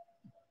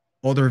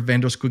 other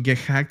vendors could get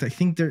hacked. I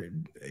think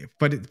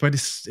but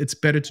it's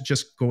better to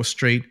just go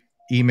straight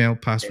email,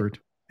 password,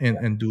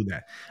 and do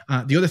that.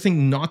 The other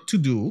thing not to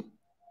do,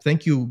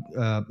 thank you,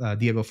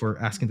 Diego, for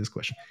asking this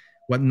question.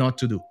 What not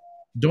to do?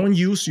 Don't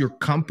use your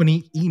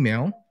company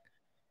email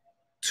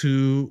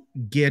to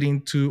get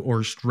into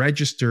or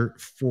register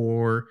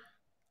for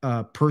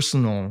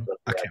personal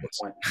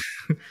accounts.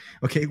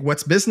 Okay,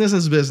 what's business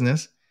is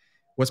business.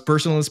 What's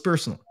personal is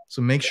personal.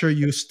 So make sure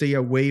you stay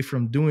away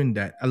from doing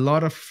that. A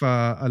lot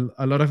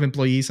of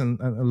employees and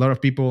a lot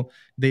of people,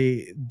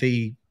 they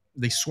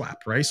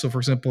swap, right? So for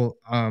example,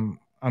 I'm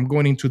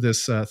going into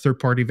this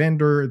third-party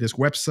vendor, this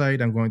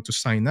website. I'm going to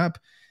sign up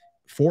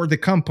for the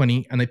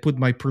company, and I put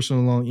my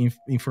personal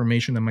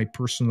information and my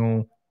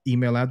personal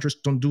email address.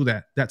 Don't do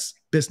that. That's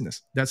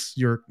business. That's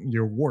your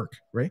work,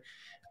 right?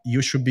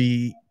 You should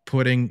be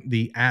putting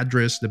the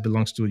address that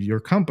belongs to your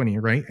company,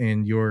 right?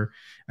 And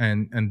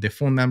and the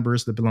phone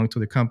numbers that belong to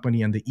the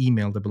company and the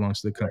email that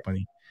belongs to the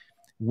company.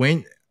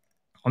 When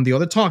on the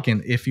other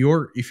token, if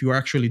you're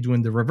actually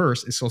doing the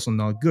reverse, it's also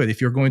not good.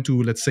 If you're going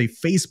to, let's say,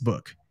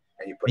 Facebook,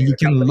 and you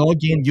can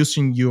log in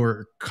using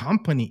your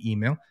company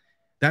email,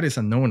 that is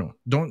a no-no.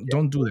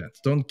 Don't do that.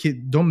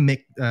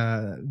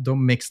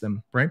 Don't mix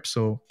them, right?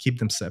 So keep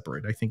them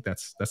separate. I think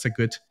that's a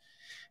good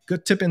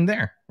tip in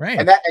there, right?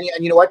 And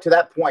you know what? To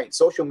that point,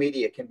 social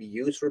media can be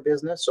used for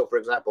business. So, for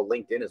example,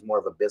 LinkedIn is more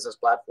of a business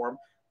platform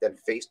than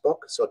Facebook.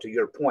 So, to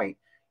your point,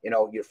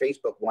 your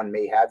Facebook one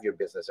may have your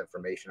business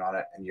information on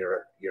it, and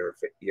your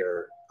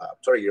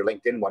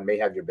LinkedIn one may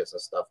have your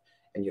business stuff,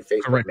 and your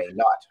Facebook may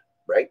not,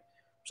 right?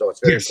 So it's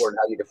very important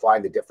how you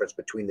define the difference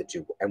between the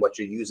two and what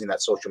you're using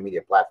that social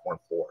media platform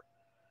for.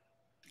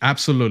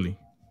 Absolutely.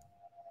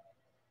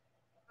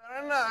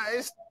 Very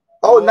nice.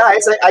 Oh,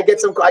 nice. I get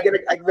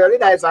very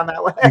nice on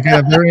that one. You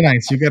got a very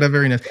nice. You got a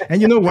very nice.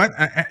 And you know what?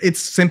 It's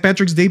St.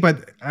 Patrick's Day,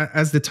 but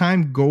as the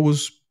time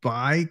goes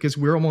by, because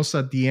we're almost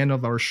at the end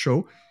of our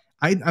show,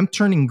 I'm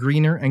turning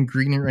greener and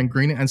greener and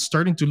greener and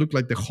starting to look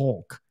like the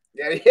Hulk.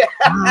 Yeah.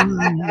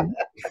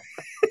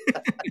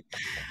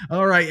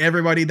 All right,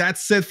 everybody.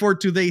 That's it for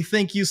today.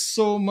 Thank you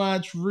so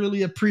much.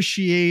 Really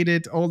appreciate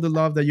it. All the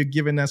love that you're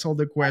giving us, all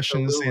the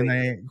questions. Absolutely.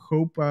 And I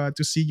hope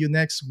to see you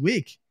next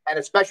week. And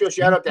a special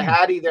shout out to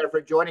Hattie there for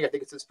joining. I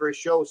think it's his first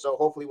show. So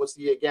hopefully we'll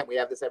see you again. We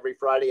have this every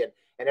Friday.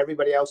 And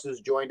everybody else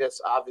who's joined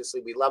us,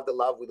 obviously, we love the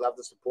love. We love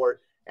the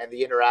support and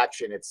the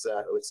interaction. It's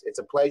a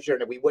pleasure.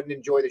 And we wouldn't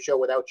enjoy the show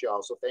without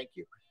y'all. So thank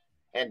you.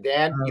 And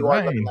Dan, you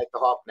are looking like the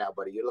Hawk now,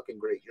 buddy. You're looking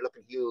great. You're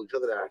looking huge.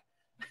 Look at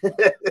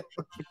that.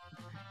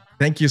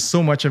 Thank you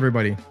so much,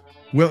 everybody.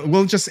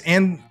 We'll just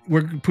end.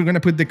 We're going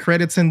to put the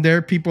credits in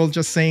there. People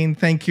just saying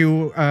thank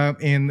you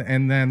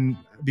and then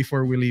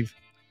before we leave.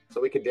 So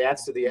we can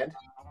dance to the end.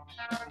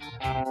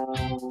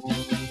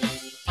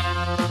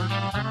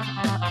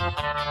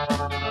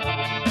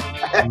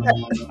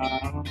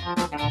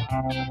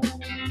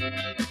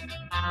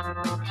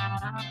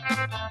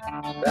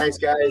 Thanks,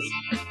 guys.